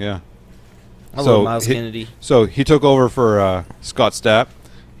Bridge now. Yeah. I so love Miles he- Kennedy. So he took over for Scott Stapp,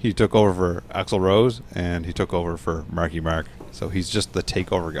 he took over for Axl Rose, and he took over for Marky Mark. So he's just the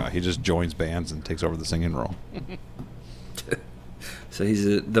takeover guy. He just joins bands and takes over the singing role. So he's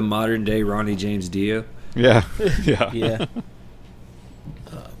the modern day Ronnie James Dio. Yeah. Yeah. Yeah.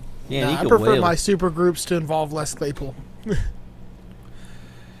 Yeah, Nah, he I could prefer wail. my super groups to involve Les Claypool. What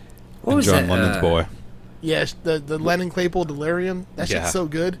And was John that? Lennon's boy. Yeah, the Lennon Claypool Delirium. That Yeah. shit's so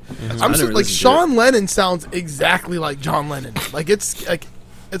good. I I'm so, never like listened to Sean Lennon sounds exactly like John Lennon. Like it's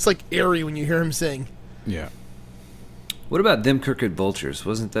like eerie when you hear him sing. Yeah. What about Them Crooked Vultures?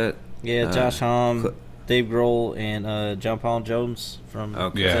 Wasn't that? Yeah, Josh Homme, Cl- Dave Grohl, and John Paul Jones from.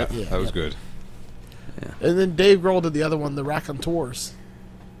 Okay. Yeah. Yeah. That was Yeah. good. And then Dave Grohl did the other one, the Raconteurs.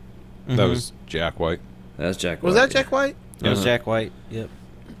 That Mhm. was Jack White. That's Jack. Was White, that Jack White? That was Uh-huh. Jack White. Yep.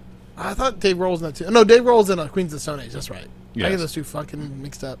 I thought Dave Grohl was in that too. No, Dave Grohl's in Queens of the Stone Age. That's right. I Yes. get those two fucking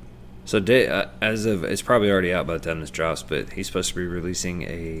mixed up. So as of it's probably already out by the time this drops, but he's supposed to be releasing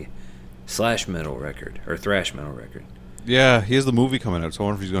a slash metal record or thrash metal record. Yeah, he has the movie coming out, so I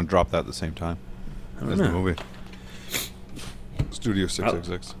wonder if he's going to drop that at the same time don't as the know. movie. Studio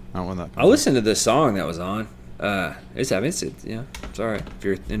 666. Not when that I listened to the song that was on. It's yeah, it's all right if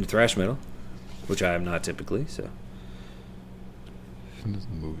you're into thrash metal, which I am not typically. So When does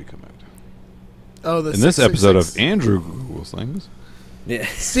the movie come out? Oh, the In this episode of 666. Andrew Googles Things. yeah,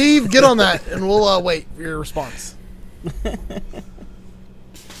 Steve, get on that, and we'll wait for your response.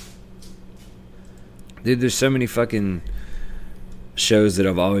 dude, there's so many fucking shows that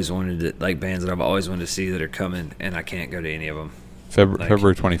I've always wanted to, like bands that I've always wanted to see that are coming, and I can't go to any of them. Like-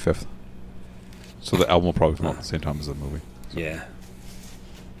 February 25th. So the album will probably come out at the same time as the movie. Yeah,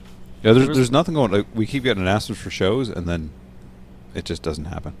 Yeah, there's nothing going. Like, we keep getting announcements for shows, and then it just doesn't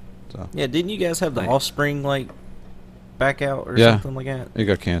happen. So Yeah, didn't you guys have the Like- Offspring like back out or Yeah. something like that? it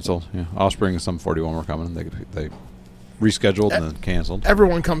got canceled. Yeah, Offspring and some 41 were coming. They rescheduled and then canceled.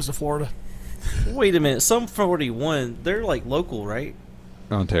 Everyone comes to Florida. Wait a minute, some 41, they're like local, right?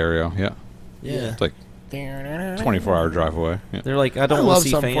 Ontario. Yeah, Yeah. it's like 24-hour drive away. Yeah. They're like, I I don't want love to see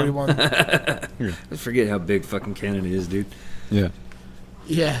Sum fam. 41. I forget how big fucking Canada is, dude. Yeah.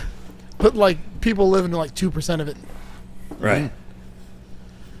 Yeah, but like people live in like 2% of it. Right.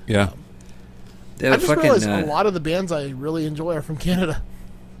 Yeah. They I have just fucking. realized a lot of the bands I really enjoy are from Canada.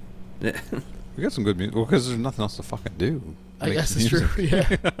 We got some good music. Well, because there's nothing else to fucking do. I Make guess it's music. true.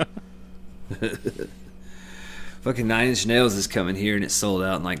 Yeah. fucking Nine Inch Nails is coming here, and it's sold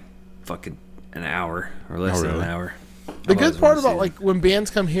out in like fucking an hour or less Oh, than really? an hour. The I've good always part wanted to about see like when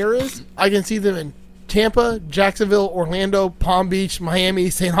bands come here is I can see them in Tampa, Jacksonville, Orlando, Palm Beach, Miami,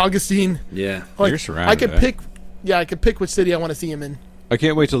 St. Augustine. it. Yeah. Like, You're surrounded, I could eh? pick. Yeah, I could pick which city I want to see them in. I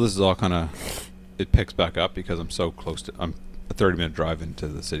can't wait till this is all kind of it picks back up because I'm so close to. I'm a 30-minute drive into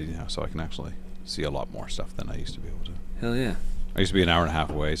the city now, so I can actually see a lot more stuff than I used to be able to. Hell yeah. I used to be an hour and a half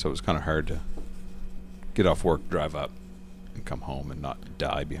away, so it was kind of hard to get off work, drive up, and come home and not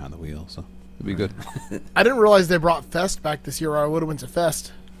die behind the wheel. So it'd be good. I didn't realize they brought Fest back this year, or I would have went to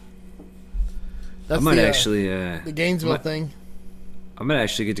Fest. That's I might the, actually. the Gainesville might- thing. I might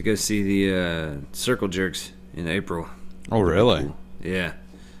actually get to go see the Circle Jerks in April. Oh, really? Yeah.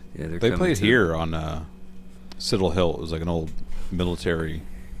 Yeah, they're They coming played too. here on Siddle Hill. It was like an old military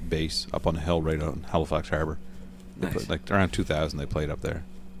base up on a hill right on Halifax Harbor. They Nice. played, like around 2000, they played up there.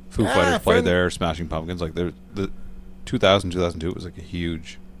 Foo Ah, Fighters played friend- there. Smashing Pumpkins, like the 2000, 2002, it was like a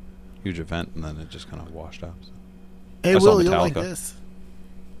huge event, and then it just kind of washed out. So. Hey, I saw Will, you'll like Metallica. this.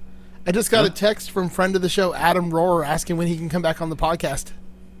 I just got a text from friend of the show, Adam Rohrer, asking when he can come back on the podcast.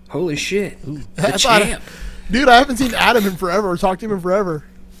 Holy shit. I The thought- champ. Dude, I haven't seen Adam in forever or talked to him in forever.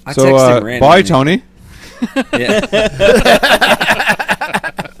 I So, texted him randomly. bye, Tony. Yeah.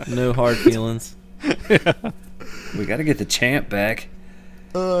 No hard feelings. We got to get the champ back.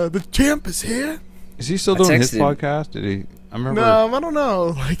 The champ is here. Is he still I doing his texted him. podcast? Did he? I remember. No, I don't know.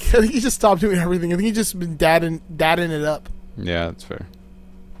 Like, I think he just stopped doing everything. I think he's just been dadding it up. Yeah, that's fair.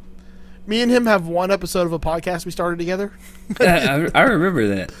 Me and him have one episode of a podcast we started together. I remember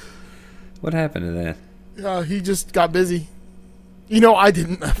that. What happened to that? He just got busy. You know, I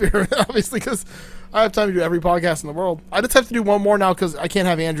didn't, obviously, because I have time to do every podcast in the world. I just have to do one more now because I can't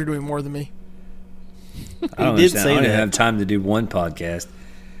have Andrew doing more than me. I don't did understand. say I don't even that. have time to do one podcast.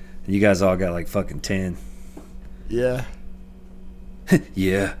 You guys all got like fucking 10. Yeah.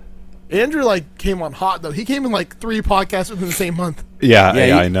 Yeah. Andrew, like, came on hot, though. He came in, like, 3 podcasts within the same month. Yeah,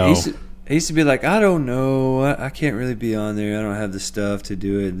 he- I know. He used to be like, I don't know. I can't really be on there. I don't have the stuff to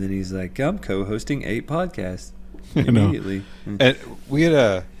do it. And then he's like, I'm co-hosting 8 podcasts I know. immediately. And we had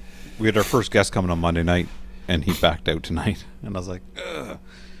our first guest coming on Monday night, and he backed out tonight. And I was like, ugh,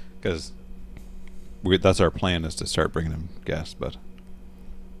 because that's our plan is to start bringing him guests. But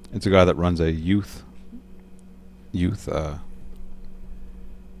it's a guy that runs a youth,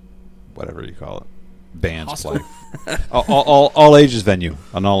 whatever you call it, bands Hostel? play, all ages venue,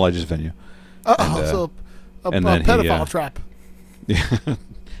 an all ages venue. Uh-oh, so a and then he, pedophile trap.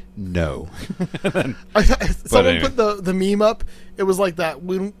 No. Someone anyway. put the meme up. It was like that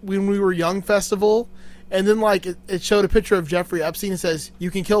when we were young festival, and then like it showed a picture of Jeffrey Epstein and says, "You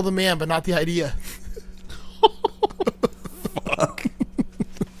can kill the man, but not the idea."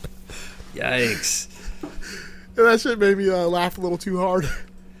 Yikes. And that shit made me laugh a little too hard.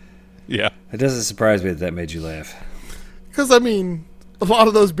 Yeah. It doesn't surprise me that made you laugh. Because I mean, a lot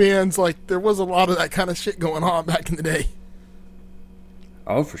of those bands, like there was a lot of that kind of shit going on back in the day.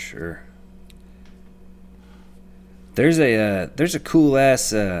 Oh, for sure. There's a cool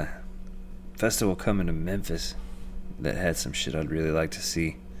ass festival coming to Memphis that had some shit I'd really like to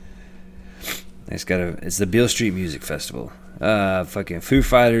see. It's the Beale Street Music Festival. Fucking Foo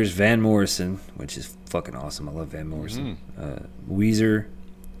Fighters, Van Morrison, which is fucking awesome. I love Van Morrison. Weezer,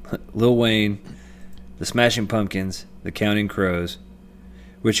 Lil Wayne, the Smashing Pumpkins, the Counting Crows,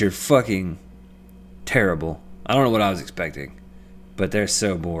 which are fucking terrible. I don't know what I was expecting, but they're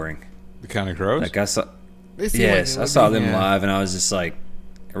so boring. The Counting Crows? Like I saw, They seem yes, like I saw them yeah. live, and I was just like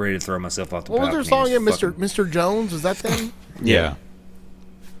ready to throw myself off the What was balcony. their song It was again? Mr. Jones? Was that them? Yeah.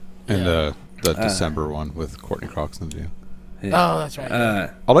 And Yeah. the December one with Courtney Cox in the video. Oh, that's right.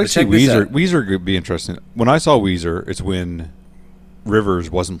 I'd like to see check this Weezer. out. Weezer could be interesting. When I saw Weezer, it's when Rivers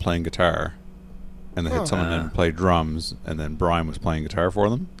wasn't playing guitar, and they had someone in play drums, and then Brian was playing guitar for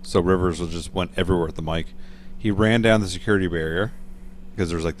them. So Rivers just went everywhere with the mic. He ran down the security barrier because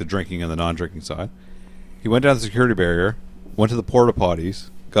there's like the drinking and the non-drinking side. He went down the security barrier, went to the porta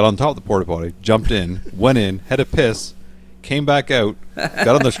potties, got on top of the porta potty, jumped in, went in, had a piss, came back out, got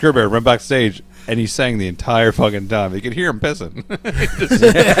on the security barrier, went backstage, and he sang the entire fucking time. You could hear him pissing.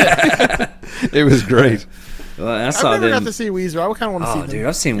 It was great. Well, I I've saw never got them. to see Weezer. I kind of want to see Oh, them. dude,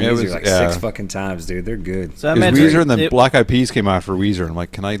 I've seen Yeah, it Weezer was- like yeah. 6 fucking times, dude. They're good. So I It was imagine Weezer, and then it- Black Eyed Peas came out for Weezer, and I'm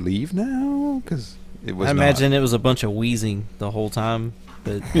like, can I leave now? Because it was I imagine it was a bunch of wheezing the whole time,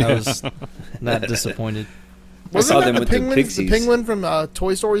 but I was not disappointed. Wasn't saw that them the with the penguins? The Pixies. penguin from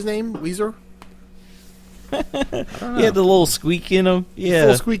Toy Story's name, Weezer. He had the little squeak in him. Yeah.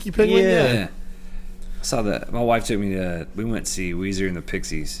 Little squeaky penguin. Yeah. Yeah. I saw that. My wife took me to. We went to see Weezer and the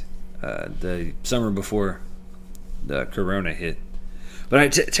Pixies the summer before the Corona hit.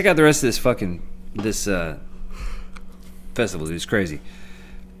 But check out the rest of this fucking festival. Dude, it's crazy.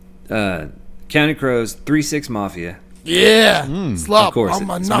 Counting Crows, 3-6 Mafia. Yeah. Slop Of course, on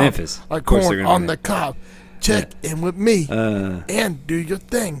my it's knob. Memphis. Like Of course corn they're gonna on be the there. cob. Check in with me and do your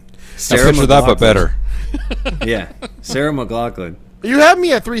thing. I Sarah picture that, but McLachlan. better. Yeah, Sarah McLachlan. You have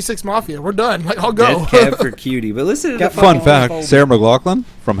me at 3-6 Mafia. We're done. Like I'll go. Death Cab for Cutie. But listen to the Fun Oh, fact: oh. Sarah McLachlan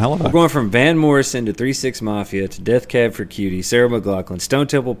from We're Halifax. going from Van Morrison to 3-6 Mafia to Death Cab for Cutie, Sarah McLachlan, Stone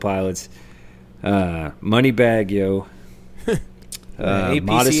Temple Pilots, Moneybag Yo, APCA,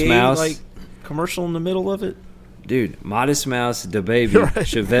 Modest Mouse, like commercial in the middle of it. dude, Modest Mouse, Da Baby, Right.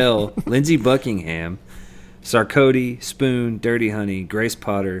 Chevelle, Lindsey Buckingham, Sarkodie, Spoon, Dirty Honey, Grace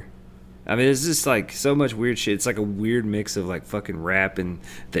Potter. I mean, it's just like so much weird shit. It's like a weird mix of like fucking rap and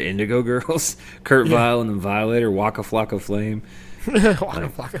the Indigo Girls, Kurt Vile and the Violator, Waka Flocka Flame. Waka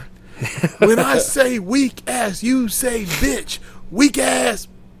flocka. When I say weak ass, you say bitch. Weak ass.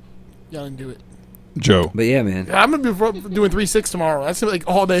 Y'all didn't do it. Joe. But yeah, man. I'm gonna be doing 3-6 tomorrow. That's gonna be like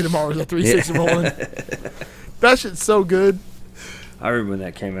all day tomorrow. Is that 3-6 rolling? That shit's so good. I remember when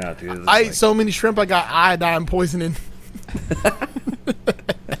that came out, dude. It was I ate like- so many shrimp, I got iodine poisoning.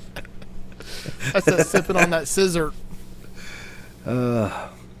 I started sipping on that scissor. God,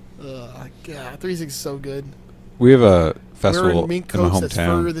 3-6 is so good. We have a We're festival in mink in my coats that's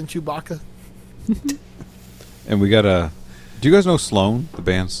further hometown, than Chewbacca. and we got a. Do you guys know Sloan, the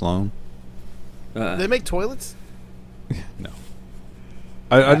band Sloan? They make toilets? No.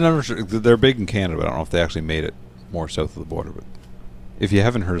 I never. They're big in Canada, but I don't know if they actually made it more south of the border. But if you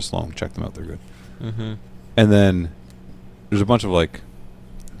haven't heard of Sloan, check them out. They're good. Mm-hmm. And then there's a bunch of like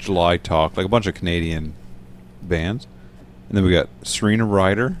July Talk, like a bunch of Canadian bands. And then we got Serena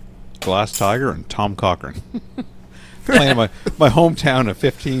Ryder, Glass Tiger, and Tom Cochrane. Playing my hometown of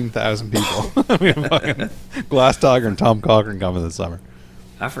 15,000 people. We have fucking Glass Tiger and Tom Cochrane coming this summer.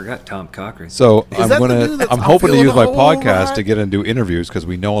 I forgot Tom Cochrane. So Is that the dude that's, I'm "I'm hoping to feeling use the my whole podcast ride"? to get and do interviews because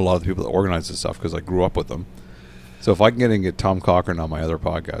we know a lot of the people that organize this stuff because I grew up with them. So if I can get Tom Cochrane on my other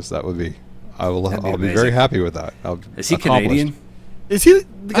podcast, that would be. I'll be amazing. very happy with that. Is he Accomplished. Canadian? Is he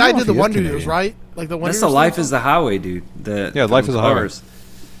the guy know who did if the he is Wonder Years, Canadian. right? Like the Wonder That's the Years Life song? is the Highway, dude. Yeah, Life is the Highway.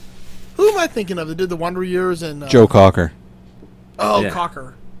 Who am I thinking of that did the Wonder Years and Joe Cocker. Oh, Yeah.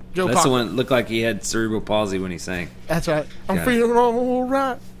 Cocker. Joe That's Cocker. the one that looked like he had cerebral palsy when he sang. That's right. I'm Got it. feeling all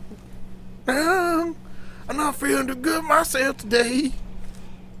right. I'm not feeling too good myself today.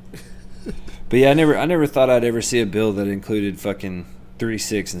 But yeah, I never thought I'd ever see a bill that included fucking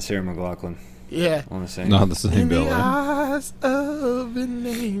 36 and Sarah McLachlan Yeah. on the same. Not the same In bill. the right? eyes of an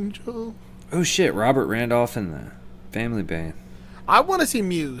angel. Oh shit, Robert Randolph and the Family Band. I want to see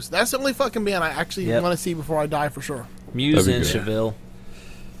Muse. That's the only fucking band I actually Yep. want to see before I die for sure. Muse That'd and be good. Chevelle.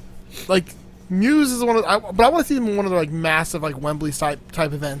 Like Muse is one of, but I want to see them in one of their like massive like Wembley type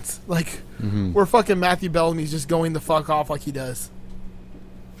events, like where fucking Matthew Bellamy's just going the fuck off like he does.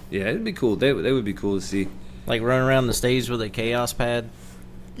 Yeah, it'd be cool. They would be cool to see. Like running around the stage with a chaos pad.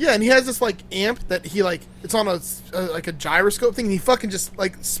 Yeah, and he has this like amp that he like it's on a like a gyroscope thing, and he fucking just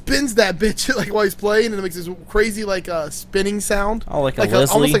like spins that bitch like while he's playing, and it makes this crazy like spinning sound. Oh, like a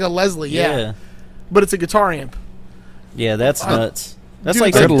Leslie? almost like a Leslie, yeah. But it's a guitar amp. Yeah, that's nuts. That's dude,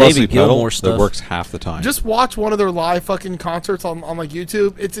 like I I some got a David Leslie pedal Gilmore that stuff. works half the time. Just watch one of their live fucking concerts on like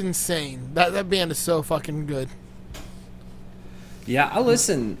YouTube. It's insane. That band is so fucking good. Yeah, I've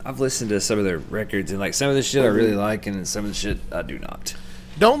listened to some of their records, and like some of the shit I really like, and some of the shit I do not.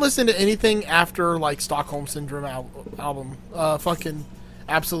 Don't listen to anything after like Stockholm Syndrome album. Fucking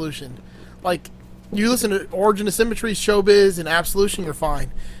Absolution. Like you listen to Origin of Symmetry, Showbiz, and Absolution, you're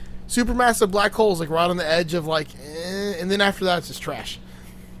fine. Supermassive Black Holes like right on the edge of like, and then after that it's just trash.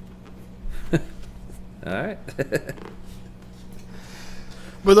 All right.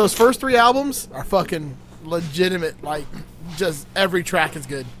 But those first 3 albums are fucking legitimate. Like just every track is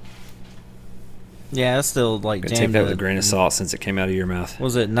good. Yeah, it's still like Take jammed that with a up. grain of salt since it came out of your mouth.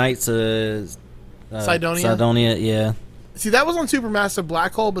 Was it Knights of Sidonia? Sidonia, yeah. See, that was on Supermassive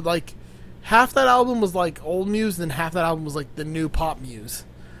Black Hole, but like half that album was like old Muse, and then half that album was like the new pop Muse.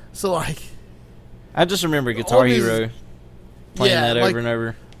 So like, I just remember Guitar All these- Hero playing yeah, that like- over and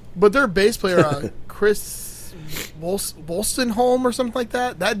over. but their bass player Chris Wolstenholme or something like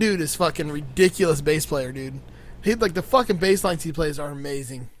that. That dude is fucking ridiculous bass player, dude. He like the fucking bass lines he plays are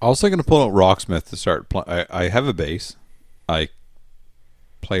amazing. I was thinking to pull out Rocksmith to start playing. I have a bass. I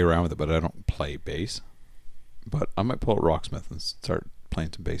play around with it, but I don't play bass. But I might pull out Rocksmith and start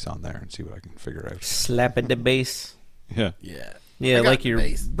playing some bass on there and see what I can figure out. Slapping the bass. Yeah. Yeah, Yeah, I got like your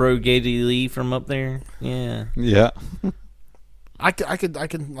bass. bro Geddy Lee from up there. Yeah. Yeah. I could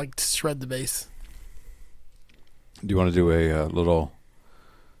like shred the bass. Do you want to do a little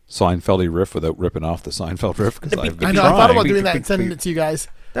Seinfeldy riff without ripping off the Seinfeld riff? Because I've been I know. I thought trying. about doing that and sending it to you guys.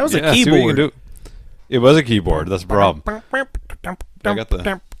 That was Yeah, a see what you can keyboard. do. It was a keyboard. That's the problem. I got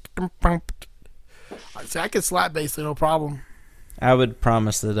the. See, I could slap bass, no problem. I would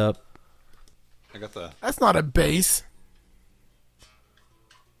promise it up. I got the. That's not a bass.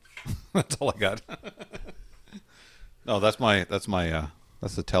 That's all I got. No, that's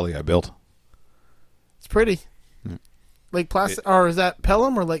the telly I built. It's pretty. Lake Placid, or is that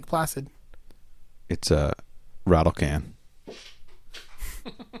Pelham or Lake Placid? It's a rattle can.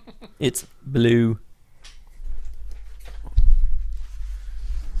 It's blue.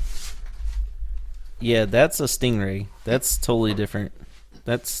 Yeah, that's a Stingray. That's totally different.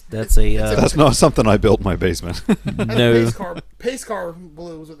 That's a That's not something I built in my basement. no. Pace car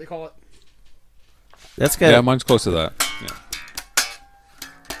blue is what they call it. That's got Yeah, mine's close to that. Yeah.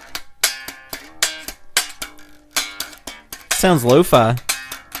 sounds lo-fi.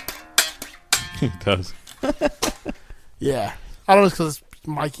 It does. Yeah, I don't know, because it's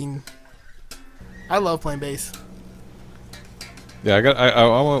miking. I love playing bass. Yeah, I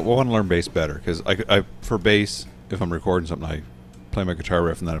want to learn bass better because I for bass, if I'm recording something, I play my guitar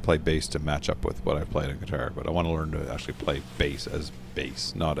riff and then I play bass to match up with what I played on guitar. But I want to learn to actually play bass,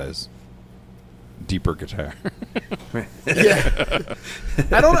 not as deeper guitar. Yeah.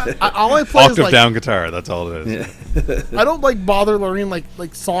 All I play is Octave like down guitar. That's all it is. I don't like bother learning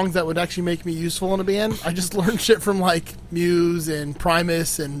like songs that would actually make me useful in a band. I just learn shit from like Muse and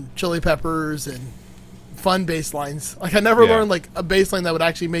Primus and Chili Peppers and fun bass lines. Like I never learned like a bass line that would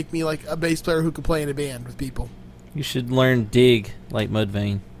actually make me like a bass player who could play in a band with people. You should learn dig like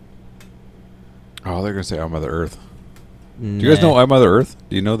Mudvayne. Oh, they're gonna say I'm Mother Earth. Do you guys know I'm Mother Earth?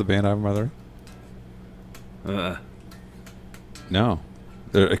 Do you know the band I'm Mother Earth? No,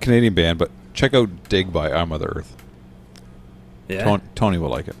 they're a Canadian band, but check out "Dig" by I'm Mother Earth. Yeah. Tony will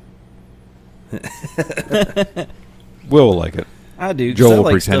like it. Will like it. I do. 'Cause Joel I will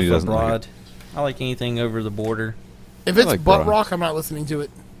like pretend stuff he doesn't like abroad. I like anything over the border. If I it's like butt Broad. rock, I'm not listening to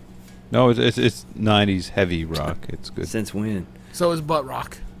it. No, it's 90s heavy rock. It's good. Since when? So is butt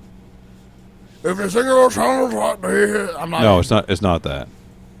rock. If you're singing those songs like this, I'm not. No, it's not. It's not that.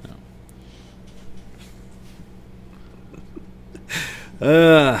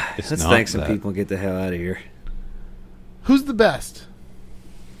 It's Let's not thank some that. people and get the hell out of here. Who's the best?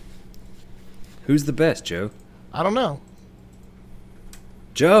 Who's the best, Joe? I don't know.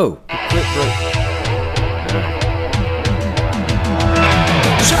 Joe. Try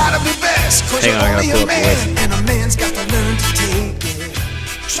to be best, 'cause Hang you're on, I gotta only pull a up the man, list. and a man's got to learn to take it.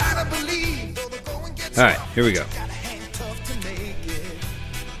 Try to believe, though the going gets All right, tough, here we go. gotta hang tough to make it.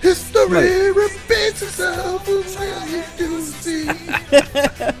 History repeats itself. Will you do see?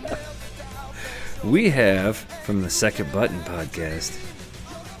 We have from the Second Button podcast,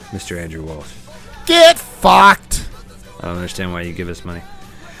 Mr. Andrew Walsh. Get fucked. I don't understand why you give us money.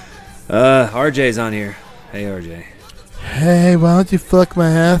 RJ's on here. Hey, RJ. Hey, why don't you fuck my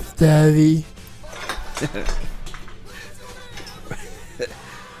ass, daddy?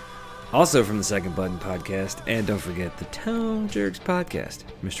 Also from the Second Button podcast, and don't forget the Tone Jerks podcast,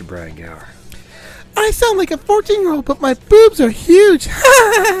 Mr. Brian Gower. I sound like a 14-year-old, but my boobs are huge.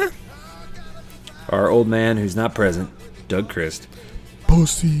 Our old man who's not present, Doug Christ.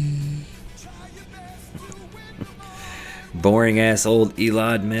 Pussy. Boring ass old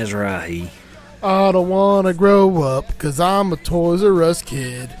Elad Mezrahi. I don't want to grow up because I'm a Toys R Us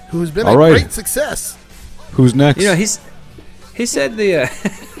kid who's been All a right. great success. Who's next? You know, he said the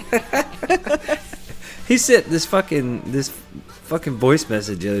he sent this fucking voice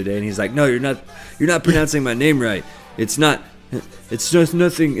message the other day, and he's like, "No, you're not pronouncing my name right. It's just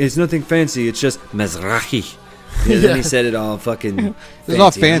nothing. It's nothing fancy. It's just Mezrahi." Yeah, then he said it all fucking. it's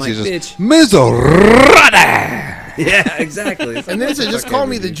not fancy. I'm fancy. like, It's just bitch. Mizorada. Yeah, exactly. It's And like, then they just fuck call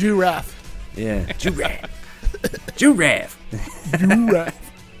me the everything. Giraffe. Yeah, Giraffe. Giraffe.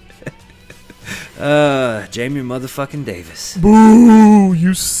 Jamie motherfucking Davis. Boo,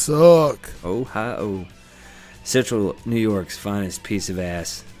 you suck. Ohio. Central New York's finest piece of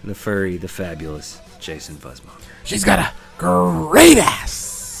ass, the furry, the fabulous Jason Buzzmonger. She's got a great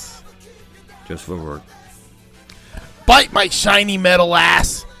ass. Just for work. Bite my shiny metal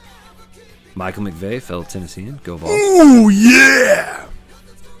ass. Michael McVeigh, fellow Tennessean, go Vols. Ooh, yeah.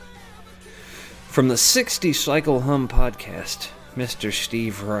 From the 60 Cycle Hum podcast, Mr.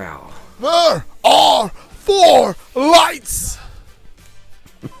 Steve Rao. There are 4 lights.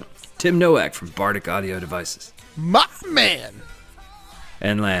 Tim Nowak from Bardic Audio Devices. My man.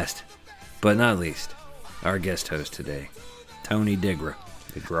 And last, but not least, our guest host today, Tony Digra.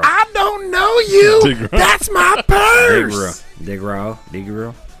 I don't know you. That's my purse. Digra.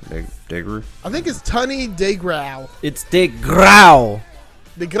 I think it's Tunny DeGrau. It's Dick Growl.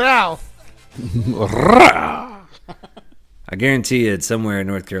 DeGrau. I guarantee you, it's somewhere in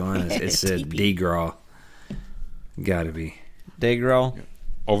North Carolina. It said Digra. Gotta be. Dick Growl.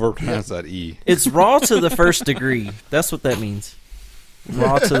 Overpronounce that E. It's raw to the first degree. That's what that means.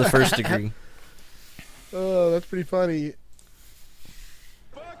 Raw to the first degree. Oh, that's pretty funny.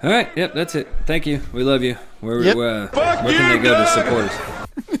 All right, yep, that's it. Thank you. We love you. Where Yep. where can they go to support us?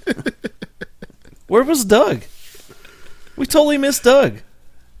 Where was Doug? We totally missed Doug.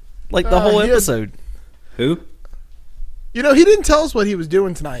 Like the whole he had- episode. Who? You know, he didn't tell us what he was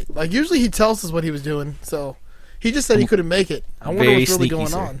doing tonight. Like, usually he tells us what he was doing, so he just said he couldn't make it. I wonder Very what's really sneaky, going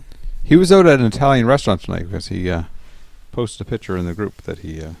sir. on. He was out at an Italian restaurant tonight because he posted a picture in the group that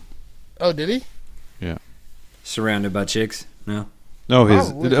he. Oh, did he? Yeah. Surrounded by chicks? No. No,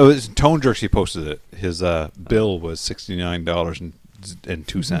 Probably. his Tone Jerks. He posted it. His bill was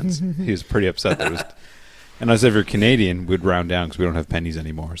 $69.02. He was pretty upset that it was. And as if you're Canadian, we'd round down because we don't have pennies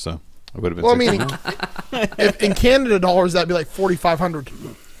anymore. So It would have been. Well, I mean, if in Canada dollars, that'd be like 4,500.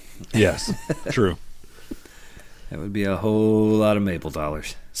 yes, true. That would be a whole lot of maple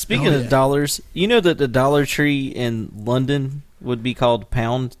dollars. Speaking Oh, of yeah. dollars, you know that the Dollar Tree in London would be called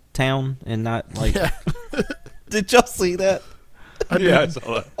Pound Town and not like. Yeah. Did y'all see that? Yeah, I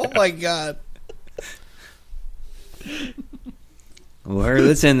saw that. Oh my god! Well, hurry,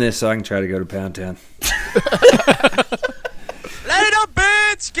 let's end this so I can try to go to Pound Town. Later,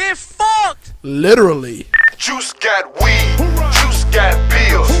 bitch, get fucked. Literally. Juice got weed, Juice got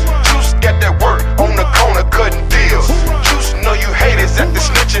bills, Juice got that work on the corner cutting deals. Juice know you haters that the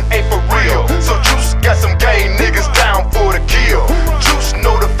snitching ain't for real. So Juice got some gang niggas down for the kill. Juice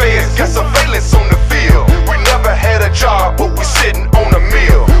know the feds got surveillance on the field. We never had a job, but we sitting on a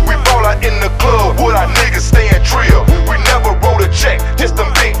meal. We ball out in the club with our niggas staying trill. We never wrote a check, just them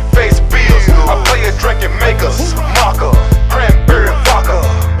big face bills. I play a drinking makers, mocker, cranberry vodka,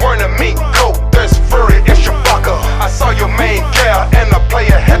 wearing a mink coat that's furry and Chewbacca. I saw your main gal and a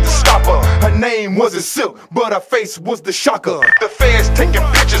player had to stop her. Her name wasn't Silk, but her face was the shocker. The feds taking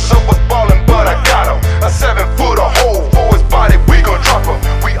pictures